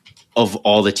 like, of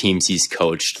all the teams he's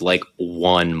coached, like,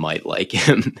 one might like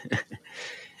him.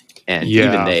 And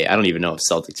even I don't even know if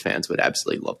Celtics fans would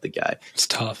absolutely love the guy. It's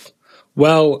tough.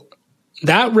 Well,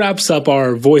 that wraps up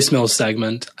our voicemail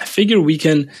segment. I figure we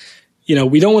can,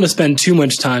 we don't want to spend too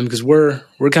much time because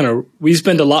we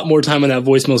spend a lot more time on that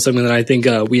voicemail segment than I think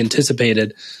we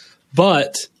anticipated.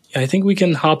 But I think we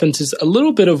can hop into a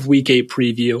little bit of Week 8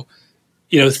 preview.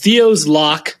 Theo's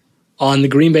lock on the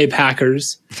Green Bay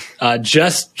Packers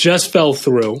just fell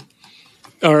through,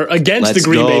 or against the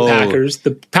Green Bay Packers.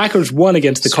 The Packers won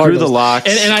against the Cardinals. The locks.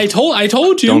 And I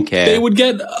told you they would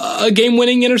get a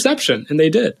game-winning interception, and they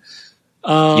did.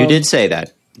 You did say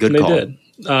that. Good call. They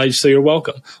did. So you're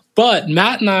welcome. But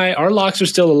Matt and our locks are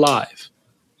still alive.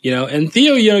 And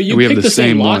Theo, you picked the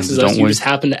same locks as us. You just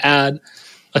happen to add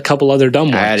a couple other dumb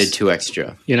ones. I added 2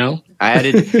 extra. I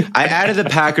added the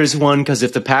Packers one because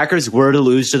if the Packers were to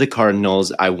lose to the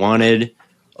Cardinals, I wanted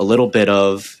a little bit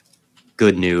of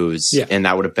good news, and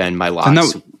that would have been my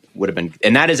locks.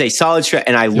 And that is a solid strategy,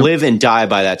 and I live and die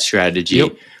by that strategy.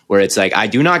 Where it's like I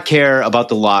do not care about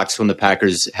the locks when the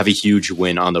Packers have a huge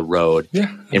win on the road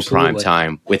in prime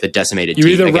time with a decimated team.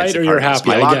 You're either right or you're happy.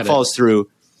 My lock falls through.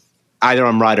 Either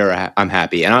I'm right or I'm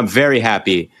happy, and I'm very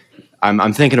happy.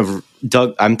 I'm thinking of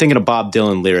I'm thinking of Bob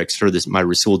Dylan lyrics for my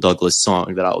Rasul Douglas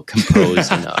song that I'll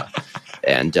compose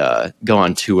and go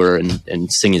on tour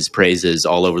and sing his praises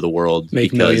all over the world.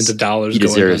 Make millions of dollars. He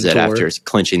deserves it after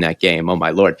clinching that game. Oh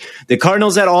my Lord. The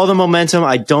Cardinals had all the momentum.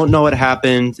 I don't know what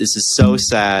happened. This is so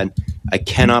sad. I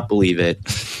cannot believe it.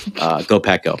 Go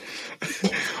Pack, go.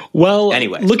 Well,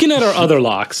 anyway, looking at our other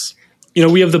locks,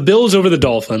 we have the Bills over the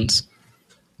Dolphins,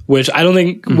 which I don't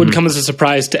think would come as a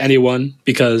surprise to anyone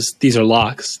because these are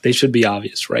locks. They should be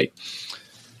obvious, right?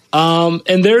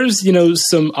 And there's, there's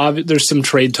some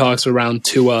trade talks around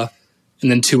Tua, and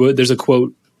then Tua, there's a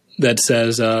quote that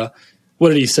says, what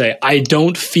did he say? I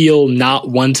don't feel not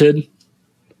wanted.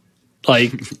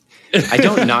 Like, I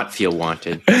don't not feel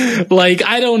wanted. Like,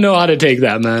 I don't know how to take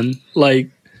that, man.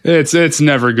 Like, It's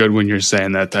never good when you're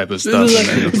saying that type of stuff.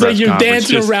 It's like you're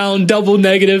dancing around double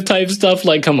negative type stuff.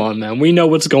 Like, come on, man. We know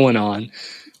what's going on.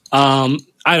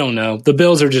 I don't know. The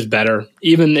Bills are just better.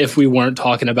 Even if we weren't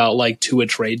talking about like Tua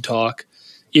trade talk,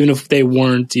 even if they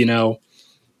weren't,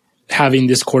 having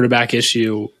this quarterback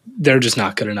issue, they're just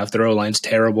not good enough. Their O-line's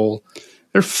terrible.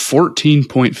 They're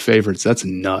 14-point favorites. That's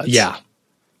nuts. Yeah.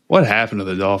 What happened to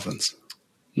the Dolphins?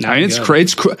 I mean, it's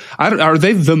crazy. Are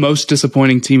they the most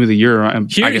disappointing team of the year?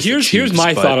 Here's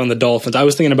my thought on the Dolphins. I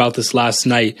was thinking about this last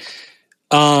night.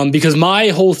 Because my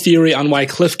whole theory on why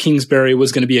Cliff Kingsbury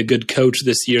was going to be a good coach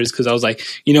this year is because I was like,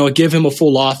 give him a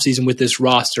full offseason with this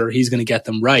roster. He's going to get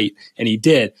them right. And he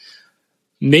did.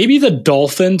 Maybe the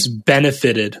Dolphins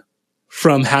benefited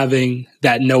from having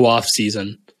that no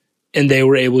offseason, and they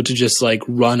were able to just like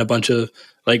run a bunch of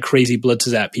like crazy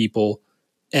blitzes at people,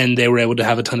 and they were able to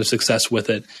have a ton of success with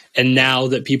it. And now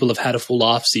that people have had a full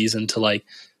offseason to like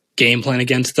game plan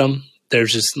against them,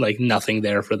 there's just like nothing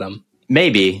there for them.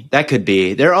 Maybe that could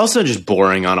be. They're also just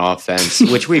boring on offense,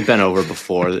 which we've been over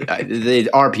before. The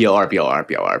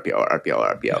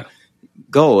RPO. Yeah.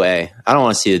 Go away. I don't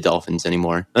want to see the Dolphins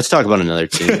anymore. Let's talk about another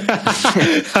team.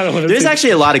 There's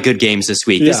actually a lot of good games this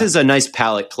week. Yeah. This is a nice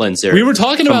palate cleanser. We were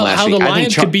talking about how the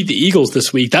Lions could beat the Eagles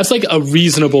this week. That's like a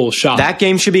reasonable shot. That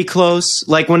game should be close.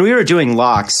 Like when we were doing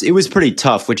locks, it was pretty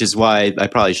tough, which is why I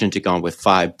probably shouldn't have gone with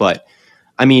 5. But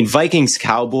I mean,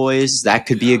 Vikings-Cowboys, that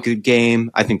could be a good game.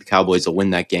 I think the Cowboys will win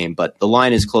that game, but the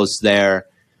line is close there.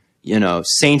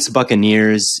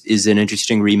 Saints-Buccaneers is an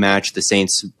interesting rematch. The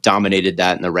Saints dominated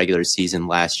that in the regular season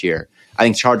last year. I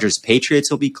think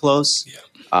Chargers-Patriots will be close.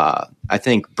 Yeah. I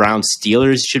think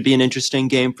Browns-Steelers should be an interesting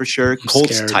game for sure.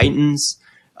 Colts-Titans.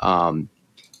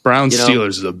 Browns-Steelers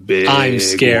is a big I'm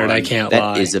scared. one. I can't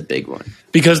lie. That is a big one.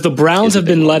 Because the Browns have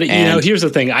been letting, here's the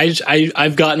thing.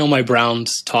 I've gotten all my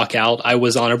Browns talk out. I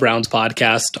was on a Browns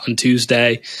podcast on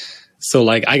Tuesday. So,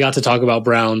 like, I got to talk about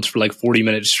Browns for like 40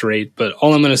 minutes straight. But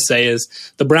all I'm going to say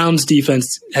is the Browns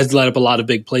defense has let up a lot of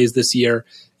big plays this year.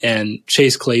 And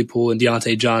Chase Claypool and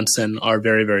Deontay Johnson are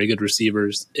very, very good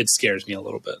receivers. It scares me a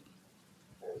little bit.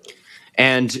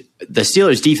 And the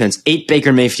Steelers defense ate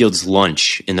Baker Mayfield's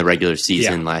lunch in the regular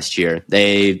season last year.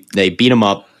 They beat him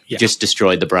up, just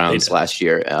destroyed the Browns last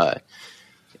year.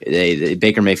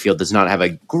 Baker Mayfield does not have a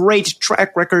great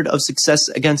track record of success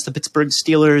against the Pittsburgh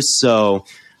Steelers. So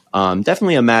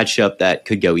definitely a matchup that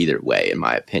could go either way, in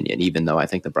my opinion, even though I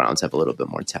think the Browns have a little bit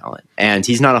more talent. And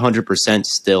he's not 100%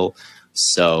 still.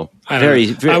 So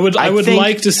I would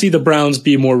like to see the Browns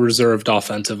be more reserved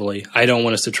offensively. I don't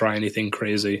want us to try anything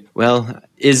crazy. Well,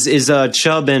 is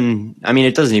Chubb and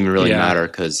it doesn't even really matter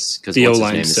because the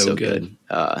O-line is so good.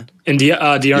 And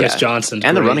Dearness Johnson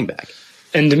and the running back,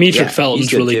 and Demetric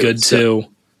Felton's really good too.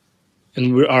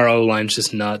 And our O-line's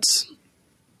just nuts.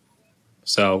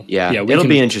 So it'll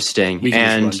be interesting.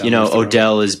 And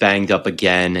Odell is banged up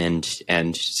again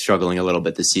and struggling a little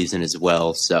bit this season as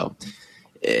well. So.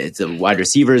 The wide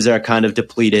receivers are kind of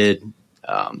depleted.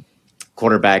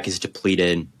 Quarterback is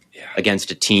depleted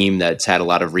against a team that's had a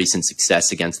lot of recent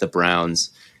success against the Browns.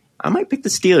 I might pick the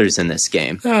Steelers in this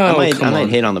game. I might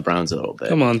hit on the Browns a little bit.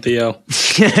 Come on, Theo.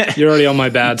 You're already on my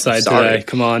bad side today.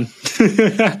 Come on. What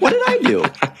did I do?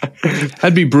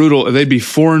 That'd be brutal. They'd be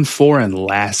 4-4 and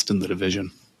last in the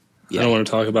division. I don't want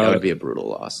to talk about it. That would be a brutal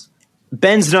loss.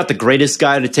 Ben's not the greatest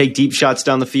guy to take deep shots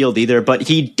down the field either, but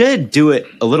he did do it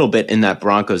a little bit in that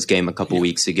Broncos game a couple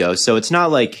weeks ago. So it's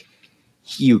not like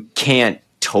you can't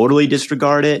totally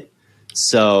disregard it.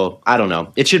 So I don't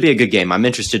know. It should be a good game. I'm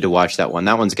interested to watch that one.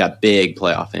 That one's got big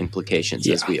playoff implications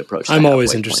as we approach. I'm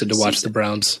always interested to watch the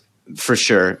Browns. For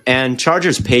sure. And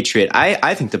Chargers-Patriot,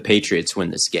 I think the Patriots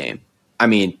win this game. I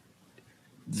mean,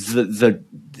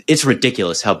 it's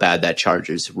ridiculous how bad that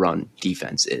Chargers run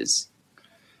defense is.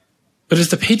 But is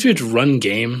the Patriots' run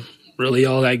game really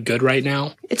all that good right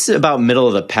now? It's about middle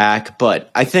of the pack,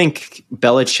 but I think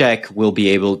Belichick will be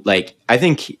able, I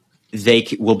think they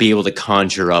will be able to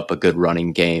conjure up a good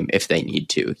running game if they need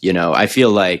to. I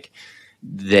feel like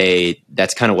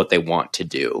that's kind of what they want to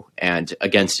do. And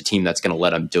against a team that's going to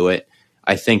let them do it,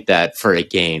 I think that for a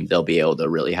game, they'll be able to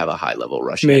really have a high level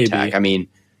rushing attack. I mean,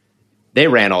 they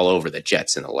ran all over the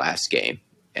Jets in the last game.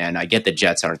 And I get the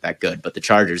Jets aren't that good, but the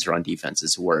Chargers' run defense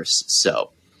is worse.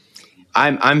 So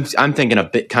I'm thinking a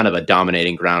bit kind of a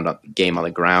dominating game on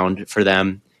the ground for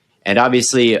them. And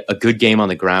obviously a good game on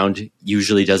the ground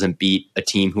usually doesn't beat a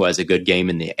team who has a good game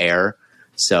in the air.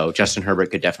 So Justin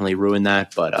Herbert could definitely ruin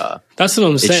that. But that's what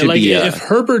I'm saying. Like if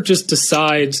Herbert just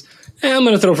decides, I'm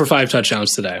going to throw for 5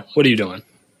 touchdowns today, what are you doing?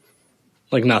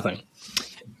 Like nothing.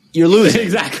 You're losing.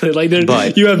 Exactly. Like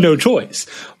you have no choice.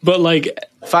 But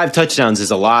 5 touchdowns is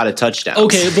a lot of touchdowns.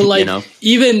 Okay, but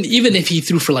even if he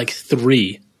threw for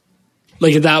 3,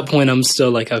 at that point I'm still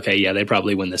like, okay, yeah, they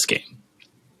probably win this game.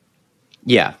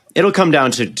 Yeah, it'll come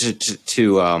down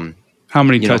to how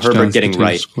many touchdowns Herbert getting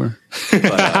right. Score?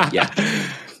 But,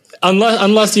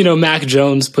 unless Mac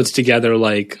Jones puts together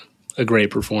a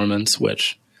great performance,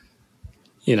 which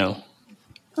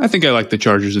I think I like the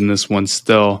Chargers in this one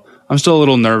still. I'm still a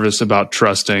little nervous about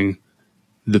trusting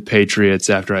the Patriots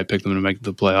after I picked them to make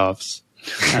the playoffs.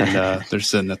 And they're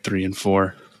sitting at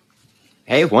 3-4.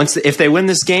 Hey, if they win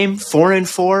this game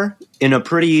 4-4 in a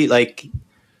pretty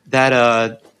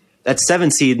that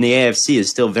 7 seed in the AFC is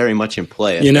still very much in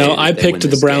play. I picked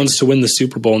the Browns to win the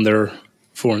Super Bowl, and they're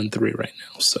 4-3 right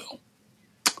now. So,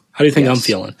 how do you think I'm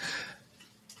feeling?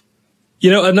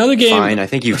 Another game. Fine. I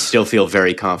think you still feel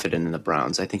very confident in the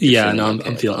Browns. I think.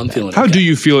 I'm feeling. How do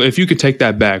you feel? If you could take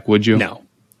that back, would you? No.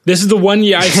 This is the one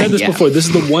year. I've said this before. This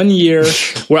is the 1 year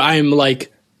where I'm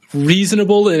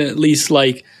reasonable and at least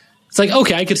it's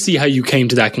okay, I could see how you came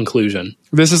to that conclusion.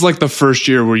 This is the first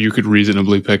year where you could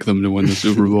reasonably pick them to win the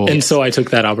Super Bowl. And so I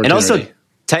took that opportunity. And also,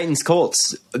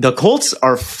 Titans-Colts. The Colts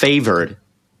are favored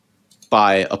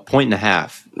by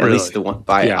 1.5. At least the one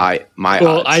by my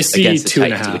odds. I see against the 2.5.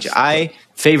 Titans, which I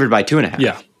favored by 2.5.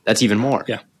 Yeah. That's even more.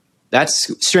 Yeah.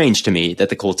 That's strange to me that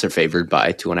the Colts are favored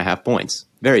by 2.5 points.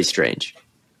 Very strange.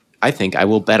 I think I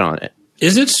will bet on it.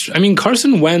 Is it?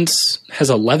 Carson Wentz has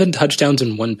 11 touchdowns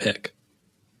and 1 pick.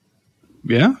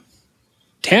 Yeah.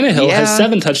 Tannehill has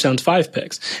 7 touchdowns, 5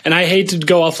 picks. And I hate to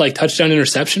go off touchdown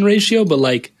interception ratio, but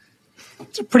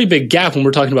it's a pretty big gap when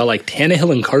we're talking about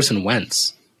Tannehill and Carson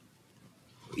Wentz.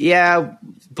 Yeah,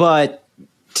 but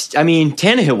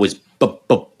Tannehill was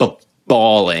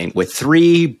balling with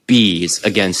 3 Bs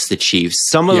against the Chiefs.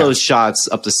 Some of those shots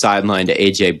up the sideline to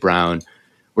AJ Brown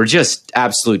were just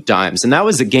absolute dimes. And that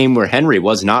was a game where Henry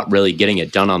was not really getting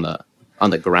it done on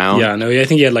the ground. Yeah, no, I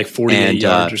think he had 48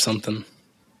 yards or something.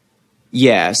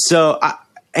 Yeah, so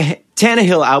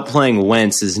Tannehill outplaying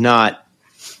Wentz is not,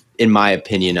 in my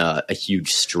opinion, a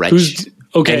huge stretch.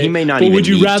 Okay, and he may not. But would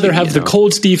you rather have the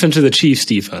Colts defense or the Chiefs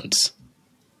defense?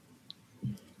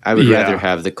 I would rather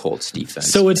have the Colts defense.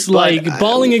 So it's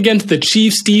balling against the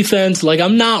Chiefs defense.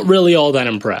 I'm not really all that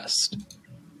impressed.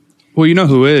 Well, you know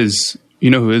who is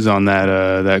on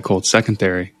that Colts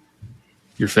secondary?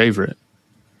 Your favorite,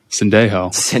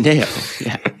 Sendejo.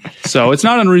 Yeah. So it's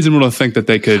not unreasonable to think that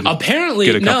they could apparently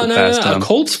get a couple past him. A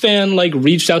Colts fan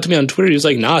reached out to me on Twitter. He was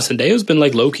like, "Nah, Sendejo's been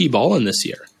low key balling this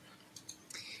year."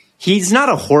 He's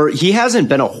not he hasn't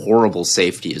been a horrible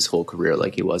safety his whole career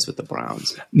like he was with the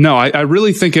Browns. No, I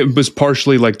really think it was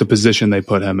partially the position they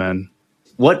put him in.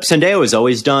 What Sendejo has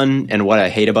always done, and what I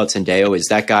hate about Sendejo, is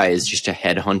that guy is just a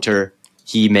headhunter.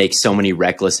 He makes so many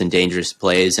reckless and dangerous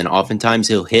plays, and oftentimes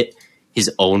he'll hit his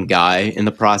own guy in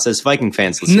the process. Viking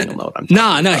fans listening to know what I'm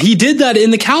talking about. He did that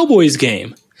in the Cowboys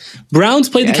game. Browns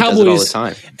played the Cowboys he does it all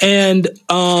the time. And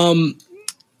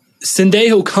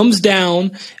Sendejo comes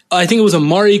down. I think it was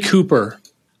Amari Cooper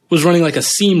was running a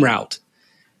seam route,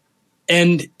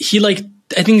 and he I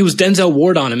think it was Denzel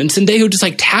Ward on him, and Sendejo just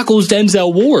tackles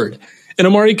Denzel Ward, and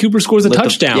Amari Cooper scores a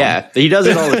touchdown. He does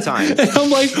it all the time. And I'm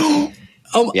like,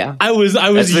 yeah. I was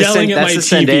yelling at my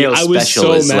TV. I was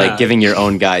so mad. Giving your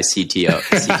own guy CTE.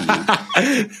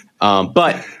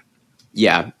 But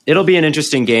yeah, it'll be an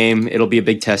interesting game. It'll be a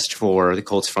big test for the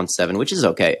Colts front seven, which is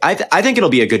okay. I think it'll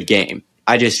be a good game.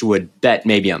 I just would bet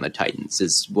maybe on the Titans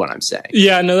is what I'm saying.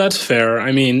 Yeah, no, that's fair.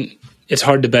 It's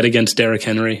hard to bet against Derrick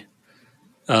Henry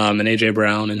and AJ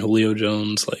Brown and Julio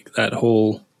Jones, that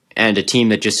whole. And a team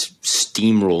that just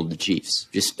steamrolled the Chiefs,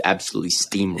 just absolutely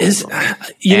steamrolled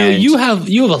them. You have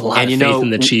a lot of faith in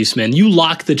the Chiefs, man. You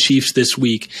lock the Chiefs this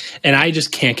week, and I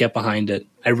just can't get behind it.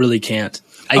 I really can't.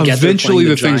 Eventually,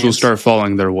 the things will start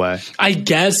falling their way. I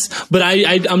guess, but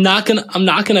I'm not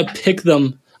gonna pick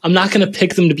them. I'm not gonna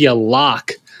pick them to be a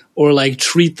lock or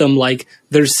treat them like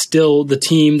they're still the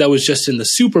team that was just in the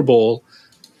Super Bowl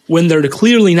when they're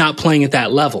clearly not playing at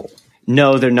that level.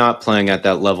 No, they're not playing at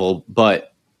that level, but.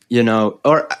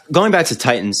 Or going back to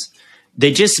Titans,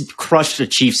 they just crushed the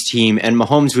Chiefs team, and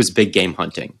Mahomes was big game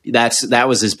hunting. That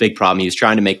was his big problem. He was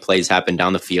trying to make plays happen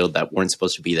down the field that weren't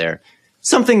supposed to be there.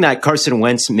 Something that Carson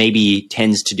Wentz maybe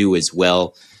tends to do as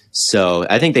well. So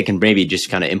I think they can maybe just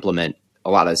kind of implement a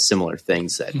lot of similar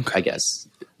things that I guess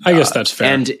that's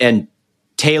fair. And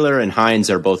Taylor and Hines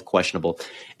are both questionable.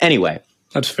 Anyway,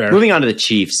 that's fair. Moving on to the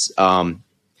Chiefs.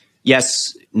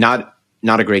 Yes,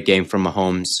 not a great game from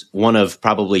Mahomes. One of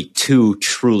probably 2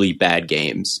 truly bad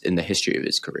games in the history of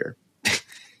his career.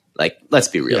 Let's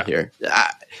be real here.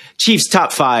 Chiefs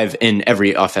top 5 in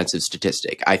every offensive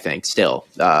statistic, I think, still.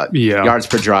 Yards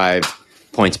per drive,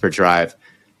 points per drive.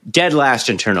 Dead last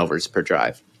in turnovers per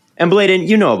drive. And Bladen,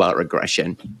 you know about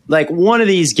regression. One of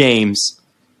these games,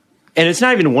 and it's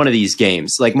not even one of these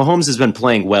games. Mahomes has been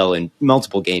playing well in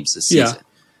multiple games this season.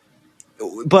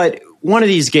 But one of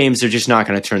these games, they're just not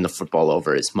going to turn the football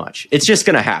over as much. It's just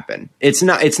going to happen. It's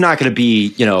not going to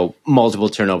be, multiple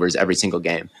turnovers every single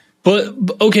game. But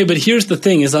here's the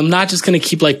thing is I'm not just going to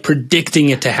keep predicting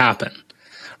it to happen.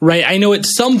 Right? I know at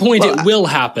some point it will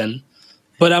happen,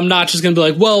 but I'm not just going to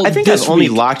be I think I've only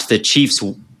locked the Chiefs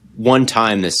one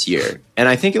time this year, and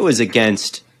I think it was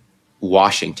against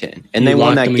Washington, and You they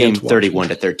won locked that them game against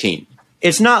 31-13.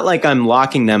 It's not like I'm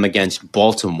locking them against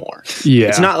Baltimore. Yeah.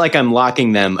 It's not like I'm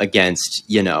locking them against,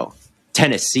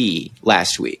 Tennessee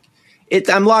last week.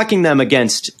 I'm locking them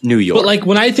against New York. But like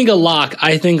when I think of lock,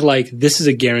 I think like this is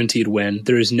a guaranteed win.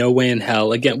 There is no way in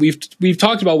hell. Again, we've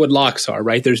talked about what locks are,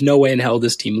 right? There's no way in hell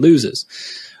this team loses,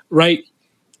 right?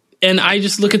 And I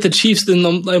just look at the Chiefs and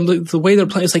the way they're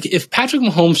playing. It's like if Patrick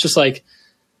Mahomes just like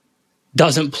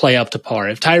doesn't play up to par,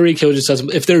 if Tyreek Hill just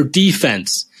doesn't, if their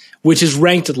defense, which is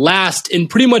ranked last in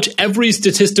pretty much every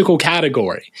statistical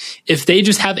category, if they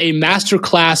just have a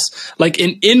masterclass, like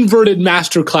an inverted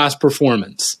masterclass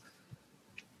performance.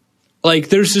 Like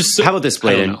there's just how about this,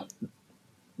 Bladen?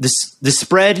 The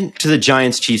spread to the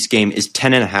Giants Chiefs game is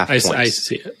 10.5 points. I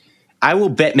see it. I will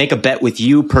make a bet with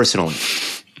you personally.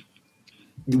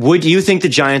 Would you think the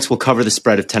Giants will cover the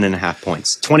spread of 10.5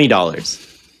 points?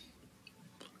 $20.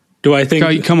 Do I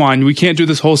think? Come on, we can't do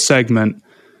this whole segment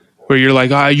where you're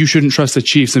like, you shouldn't trust the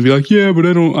Chiefs, and be like, yeah, but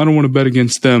I don't want to bet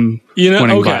against them.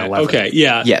 Winning by 11. Okay,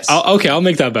 yeah, yes, I'll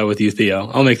make that bet with you, Theo.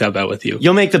 I'll make that bet with you.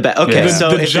 You'll make the bet. Okay, yeah.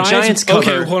 so if the Giants cover,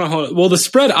 okay, hold on. Well, the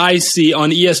spread I see on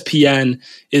ESPN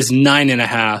is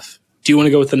 9.5. Do you want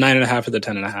to go with the 9.5 or the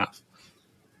 10.5?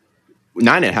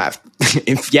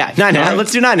 9.5. Yeah, 9.5. Right.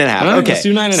 Let's do 9.5. Right, okay, let's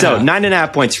do 9.5. So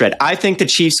 9.5 point spread. I think the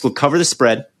Chiefs will cover the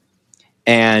spread,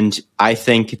 and I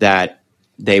think that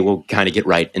they will kind of get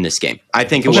right in this game. I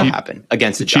think it will happen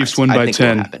against the Chiefs. Giants. Win by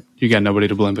 10. You got nobody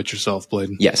to blame but yourself,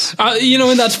 Bladen. Yes,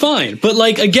 and that's fine. But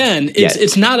like again,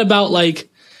 it's not about like.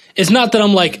 It's not that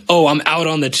I'm like, I'm out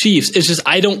on the Chiefs. It's just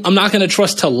I'm not going to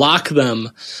trust to lock them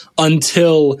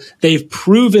until they've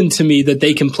proven to me that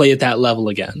they can play at that level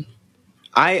again.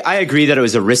 I agree that it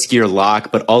was a riskier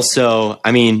lock, but also,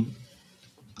 I mean,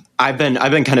 I've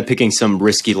been kind of picking some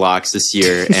risky locks this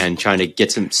year and trying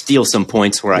to steal some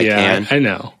points where I can. I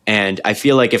know. And I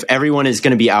feel like if everyone is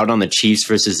going to be out on the Chiefs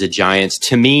versus the Giants,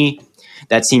 to me,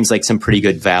 that seems like some pretty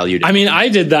good value. I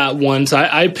did that once.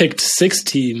 I picked 6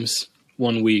 teams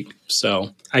 1 week,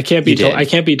 so I can't be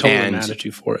totally mad at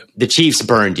you for it. The Chiefs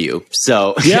burned you,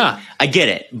 so yeah, I get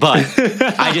it. But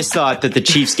I just thought that the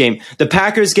Chiefs game, the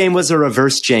Packers game, was a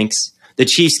reverse jinx. The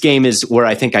Chiefs game is where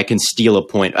I think I can steal a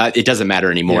point. It doesn't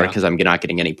matter anymore because I'm not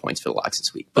getting any points for the locks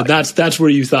this week. But that's where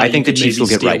you thought. I think the Chiefs will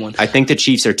get right. I think the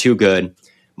Chiefs are too good.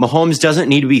 Mahomes doesn't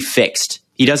need to be fixed.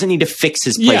 He doesn't need to fix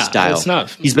his play style. It's not.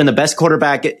 He's been the best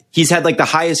quarterback. He's had like the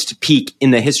highest peak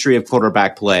in the history of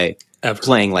quarterback play ever.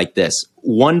 Playing like this.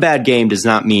 One bad game does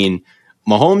not mean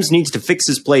Mahomes needs to fix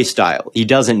his play style. He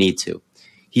doesn't need to.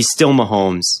 He's still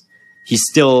Mahomes. He's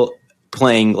still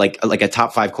playing like a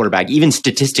top 5 quarterback, even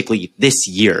statistically this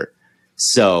year.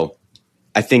 So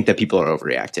I think that people are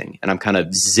overreacting, and I'm kind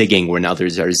of zigging when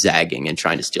others are zagging and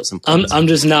trying to steal some points. I'm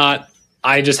just not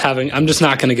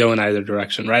going to go in either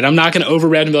direction, right? I'm not going to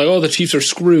overreact and be like, the Chiefs are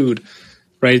screwed,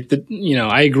 right?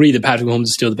 I agree that Patrick Mahomes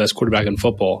is still the best quarterback in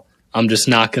football. I'm just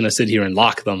not going to sit here and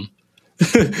lock them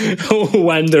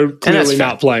when they're clearly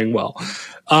not playing well.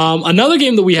 Another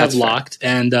game that we have locked,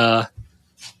 and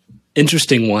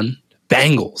interesting one,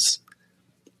 Bengals.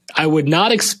 I would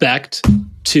not expect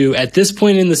to, at this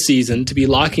point in the season, to be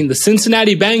locking the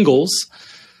Cincinnati Bengals.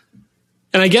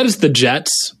 And I get it's the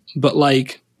Jets, but I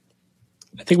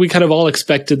think we kind of all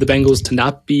expected the Bengals to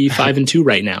not be 5-2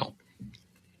 right now.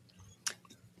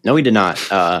 No, we did not.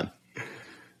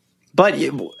 But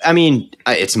I mean,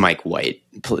 it's Mike White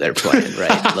they're playing,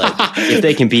 right? Like if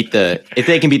they can beat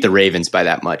the Ravens by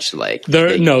that much,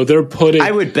 they're putting.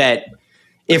 I would bet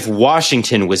if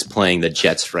Washington was playing the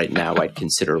Jets right now, I'd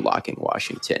consider locking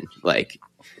Washington.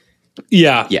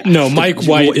 Yeah. No, Mike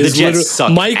White is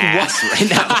Mike White right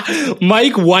now.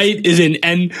 Mike White is an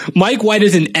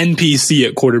NPC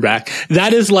at quarterback.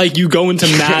 That is like you go into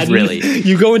Madden. Really?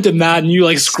 You go into Madden,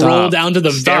 you scroll down to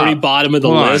the very bottom of the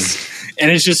list. And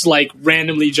it's just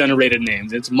randomly generated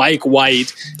names. It's Mike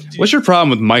White. What's your problem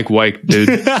with Mike White, dude?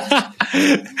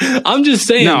 I'm just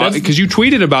saying. No, because you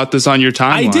tweeted about this on your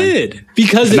timeline. I did.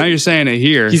 Because now you're saying it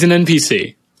here. He's an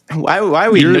NPC. Why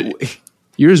are we...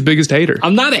 You're his biggest hater.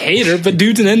 I'm not a hater, but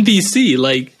dude's an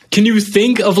NPC. Can you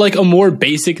think of a more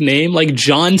basic name like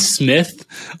John Smith?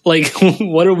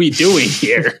 What are we doing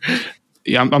here?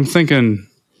 Yeah, I'm thinking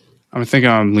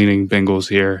I'm leaning Bengals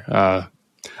here.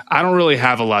 I don't really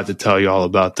have a lot to tell you all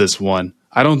about this one.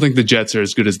 I don't think the Jets are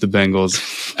as good as the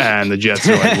Bengals, and the Jets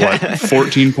are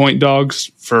 14-point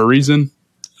dogs for a reason.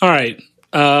 All right.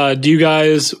 Do you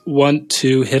guys want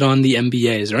to hit on the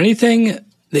NBA? Is there anything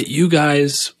that you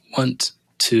guys want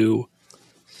to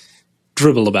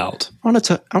dribble about? I want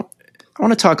I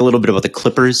want to talk a little bit about the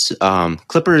Clippers.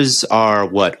 Clippers are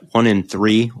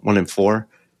 1-3, 1-4,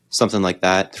 something like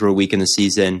that through a week in the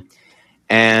season.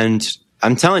 And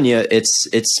I'm telling you,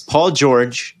 it's Paul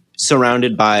George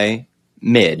surrounded by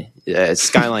mid,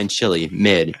 Skyline Chili,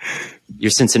 mid. Your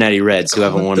Cincinnati Reds, who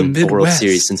haven't won a World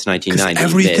Series since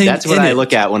 1990. Mid. That's what I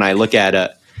look at when I look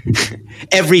at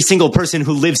every single person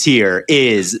who lives here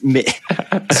is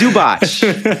Zubac.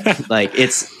 Like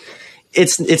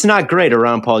it's not great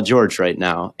around Paul George right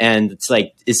now. And it's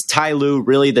like, is Ty Lue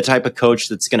really the type of coach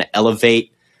that's going to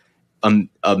elevate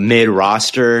a mid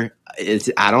roster?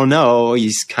 I don't know.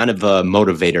 He's kind of a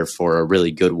motivator for a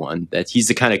really good one. That he's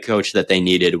the kind of coach that they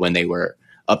needed when they were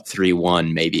up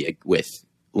 3-1, maybe with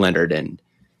Leonard and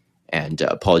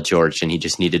Paul George, and he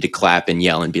just needed to clap and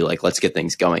yell and be like, let's get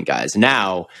things going, guys.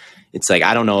 Now it's like,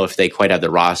 I don't know if they quite have the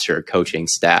roster or coaching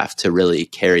staff to really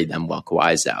carry them while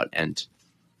Kawhi's out. And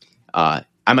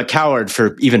I'm a coward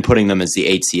for even putting them as the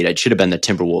 8 seed. It should have been the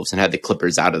Timberwolves and had the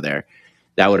Clippers out of there.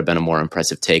 That would have been a more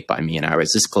impressive take by me, and I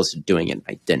was this close to doing it, and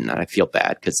I didn't. And I feel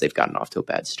bad because they've gotten off to a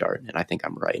bad start, and I think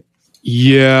I'm right.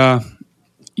 Yeah.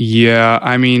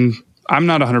 I mean, I'm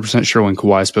not 100% sure when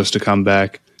Kawhi's supposed to come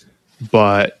back,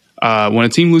 but when a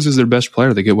team loses their best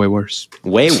player, they get way worse.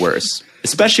 Way worse.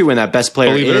 Especially when that best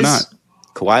player is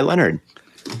Kawhi Leonard.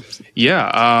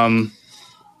 Yeah.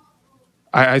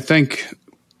 I think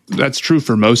that's true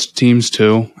for most teams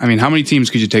too. I mean, how many teams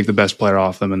could you take the best player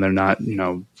off them and they're not,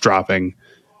 dropping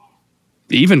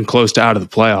even close to out of the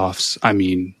playoffs? I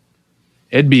mean,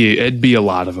 it'd be a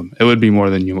lot of them. It would be more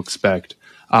than you expect.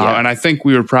 And I think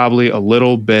we were probably a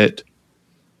little bit,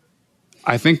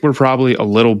 I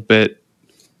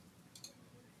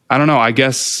don't know. I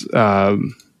guess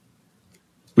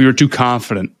we were too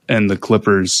confident in the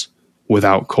Clippers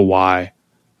without Kawhi.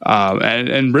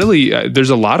 And really, there's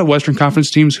a lot of Western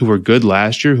Conference teams who were good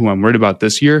last year who I'm worried about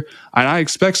this year. And I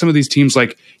expect some of these teams,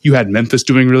 like you had Memphis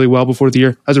doing really well before the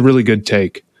year. That's a really good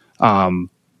take.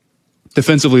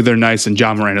 Defensively, they're nice, and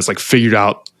Ja Morant has figured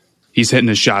out he's hitting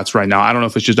his shots right now. I don't know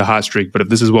if it's just a hot streak, but if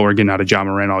this is what we're getting out of Ja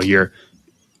Morant all year,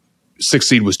 6th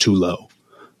seed was too low.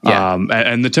 Yeah.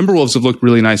 And the Timberwolves have looked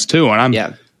really nice too.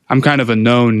 And I'm kind of a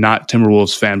known not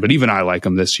Timberwolves fan, but even I like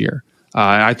them this year.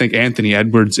 And I think Anthony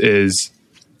Edwards is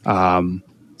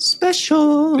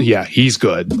special. Yeah, he's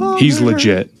good. Baller. He's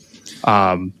legit.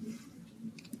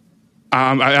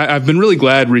 I've been really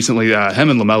glad recently. Him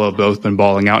and LaMelo have both been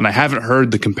balling out, and I haven't heard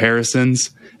the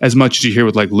comparisons as much as you hear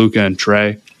with Luka and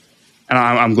Trey. And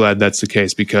I'm glad that's the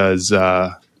case because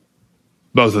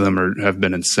both of them have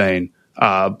been insane.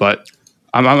 But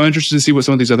I'm interested to see what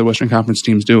some of these other Western Conference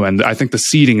teams do. And I think the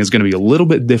seeding is going to be a little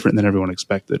bit different than everyone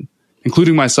expected,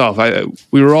 including myself.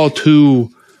 We were all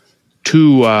too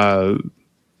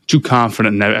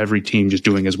confident in every team just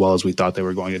doing as well as we thought they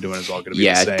were going to do, and it's all going to be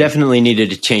the same. Definitely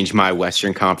needed to change my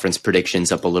Western Conference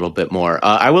predictions up a little bit more.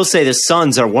 I will say the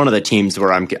Suns are one of the teams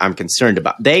where I'm concerned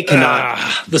about. They cannot.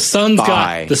 The Suns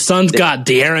got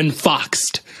De'Aaron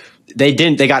Foxed. They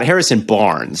didn't. They got Harrison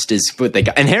Barnes. Is what they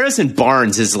got, and Harrison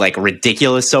Barnes is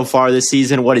ridiculous so far this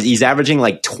season. He's averaging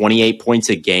 28 points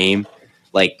a game,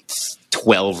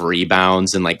 12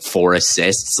 rebounds and 4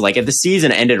 assists. If the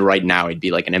season ended right now, he'd be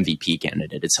an MVP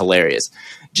candidate. It's hilarious.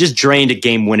 Just drained a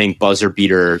game-winning buzzer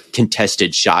beater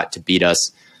contested shot to beat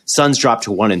us. Suns dropped to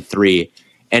 1-3,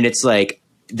 and it's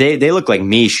they look like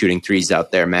me shooting threes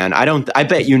out there, man. I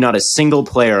bet you not a single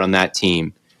player on that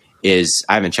team is.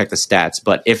 I haven't checked the stats,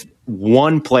 but if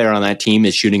one player on that team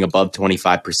is shooting above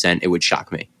 25%, it would shock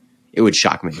me. It would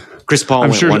shock me. Chris Paul.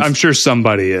 I'm sure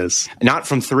somebody is. Not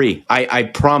from 3. I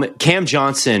promise. Cam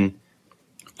Johnson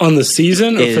on the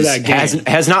season or for that game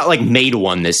has not made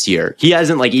one this year. He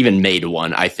hasn't even made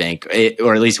one. I think,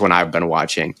 or at least when I've been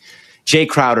watching. Jay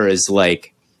Crowder is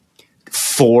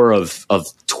 4 of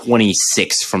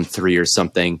 26 from 3 or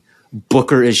something.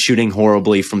 Booker is shooting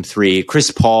horribly from 3.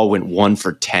 Chris Paul went 1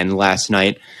 for 10 last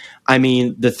night. I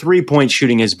mean, the 3-point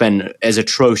shooting has been as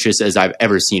atrocious as I've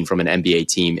ever seen from an NBA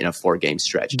team in a 4-game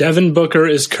stretch. Devin Booker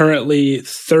is currently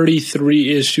shooting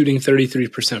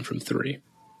 33% from 3.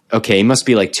 Okay, he must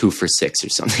be 2 for 6 or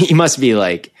something. He must be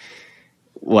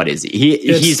what is he?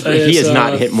 He has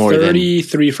not hit more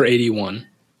 33 for 81.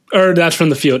 Or that's from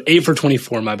the field. 8 for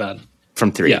 24, my bad.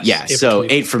 From 3. Yes, yeah. So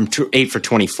 8 for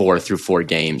 24 through 4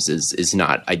 games is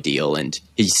not ideal, and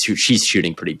she's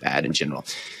shooting pretty bad in general.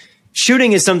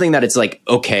 Shooting is something that it's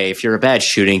okay, if you're a bad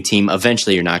shooting team,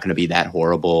 eventually you're not going to be that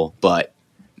horrible. But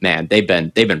man, they've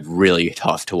been really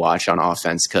tough to watch on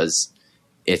offense because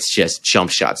it's just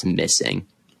jump shots missing.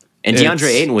 And DeAndre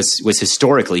Ayton was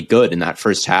historically good in that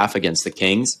first half against the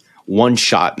Kings. one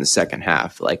shot in the second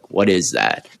half. Like, what is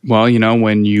that? Well,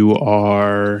 when you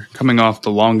are coming off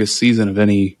the longest season of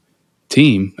any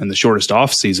team and the shortest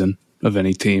off season of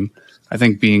any team, I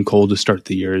think being cold to start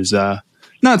the year is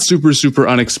not super, super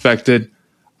unexpected.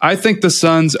 I think the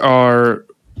Suns are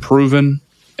proven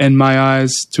in my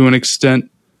eyes to an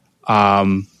extent.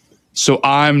 So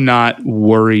I'm not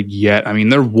worried yet. I mean,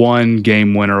 they're one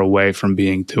game winner away from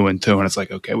being 2-2, and it's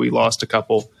like, okay, we lost a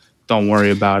couple. Don't worry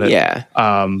about it. Yeah.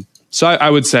 So I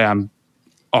would say I'm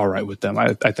all right with them.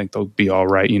 I think they'll be all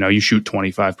right. You shoot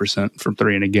 25% from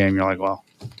three in a game. You're like, well,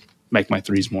 make my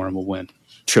threes more and we'll win.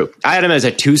 True. I had them as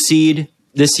a 2 seed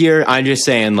this year. I'm just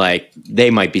saying, like,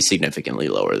 they might be significantly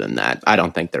lower than that. I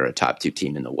don't think they're a top 2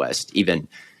 team in the West, even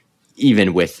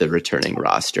with the returning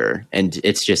roster. And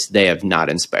it's just, they have not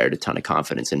inspired a ton of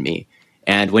confidence in me.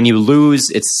 And when you lose,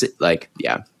 it's like,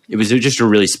 yeah, it was just a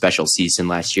really special season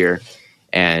last year.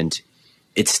 And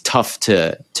it's tough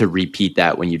to repeat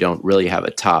that when you don't really have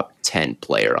a top 10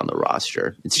 player on the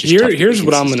roster. It's just here's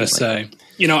what I'm going to say.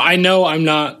 I know I'm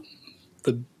not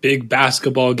the big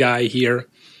basketball guy here,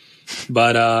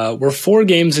 but we're 4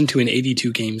 games into an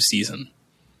 82 game season.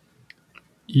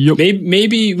 Yep.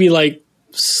 Maybe we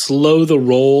slow the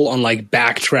roll on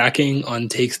backtracking on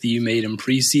takes that you made in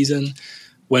preseason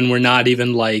when we're not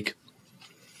even 10%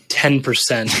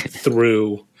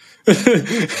 through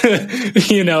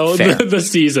the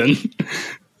season.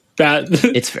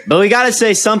 It's fair. But we got to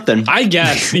say something, I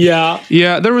guess. Yeah.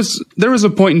 Yeah. There was a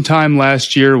point in time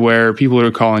last year where people were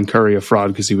calling Curry a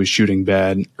fraud because he was shooting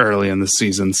bad early in the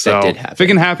season. So if it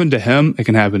can happen to him, it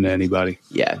can happen to anybody.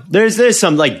 Yeah. There's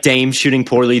some Dame shooting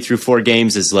poorly through 4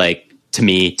 games is to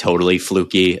me totally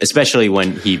fluky, especially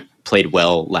when he played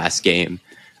well last game.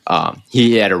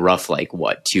 He had a rough 3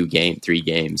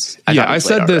 games. I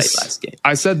said this. Right last game.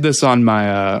 I said this on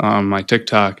my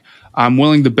TikTok. I'm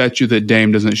willing to bet you that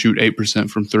Dame doesn't shoot 8%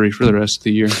 from 3 for the rest of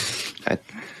the year.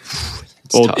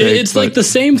 It's the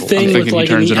same thing with in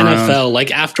the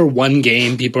NFL. After one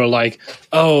game, people are like,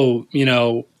 "Oh,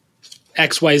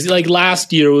 XYZ."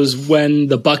 Last year was when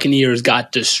the Buccaneers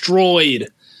got destroyed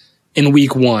in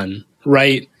week 1,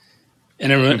 right?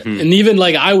 And and even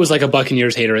I was a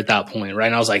Buccaneers hater at that point, right?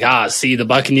 And I was like, see, the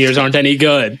Buccaneers aren't any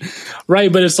good, right?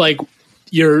 But it's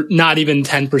you're not even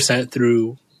 10%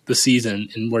 through the season,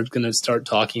 and we're going to start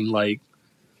talking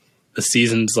the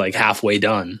season's halfway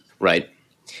done. Right.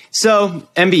 So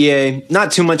NBA,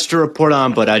 not too much to report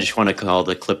on, but I just want to call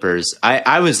the Clippers.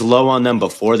 I was low on them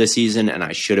before the season, and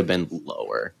I should have been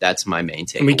lower. That's my main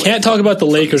takeaway. And we can't talk about the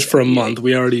Lakers for a month.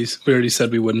 We already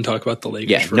said we wouldn't talk about the Lakers.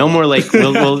 Yeah, no more Lakers.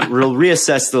 We'll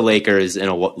reassess the Lakers in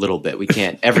a little bit. We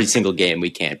can't every single game. We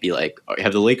can't be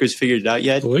have the Lakers figured it out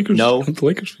yet? No, the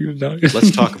Lakers figured it out yet.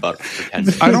 Let's talk about it for 10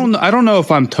 minutes. I don't know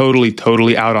if I'm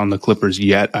totally out on the Clippers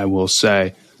yet. I will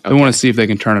say. Okay. I want to see if they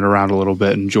can turn it around a little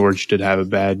bit, and George did have a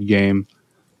bad game.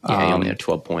 Yeah, he only had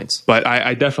 12 points. But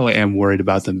I definitely am worried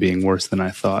about them being worse than I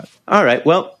thought. All right.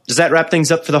 Well, does that wrap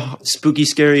things up for the spooky,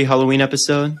 scary Halloween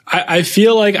episode? I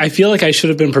feel like I should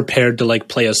have been prepared to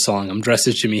play a song. I'm dressed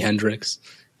as Jimi Hendrix,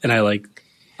 and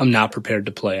I'm not prepared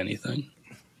to play anything.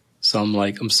 So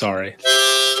I'm sorry.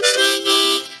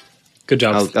 Good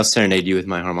job. I'll serenade you with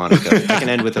my harmonica. I can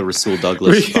end with a Rasul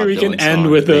Douglas. we can end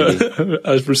with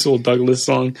a Rasul Douglas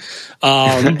song.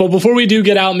 But before we do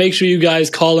get out, make sure you guys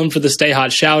call in for the Stay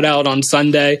Hot shout out on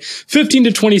Sunday. 15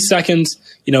 to 20 seconds,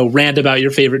 rant about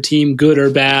your favorite team, good or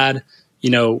bad,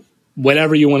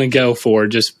 whatever you want to go for.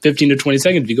 Just 15 to 20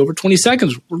 seconds. If you go over 20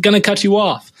 seconds, we're going to cut you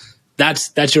off.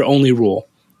 That's your only rule.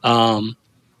 But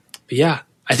yeah.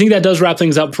 I think that does wrap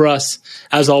things up for us.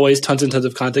 As always, tons and tons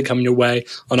of content coming your way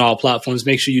on all platforms.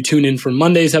 Make sure you tune in for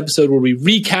Monday's episode where we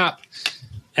recap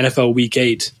NFL Week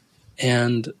 8.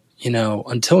 And,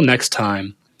 until next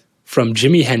time, from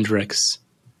Jimi Hendrix,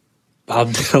 Bob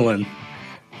Dylan,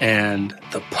 and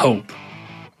the Pope,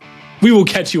 we will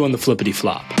catch you on the flippity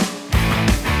flop.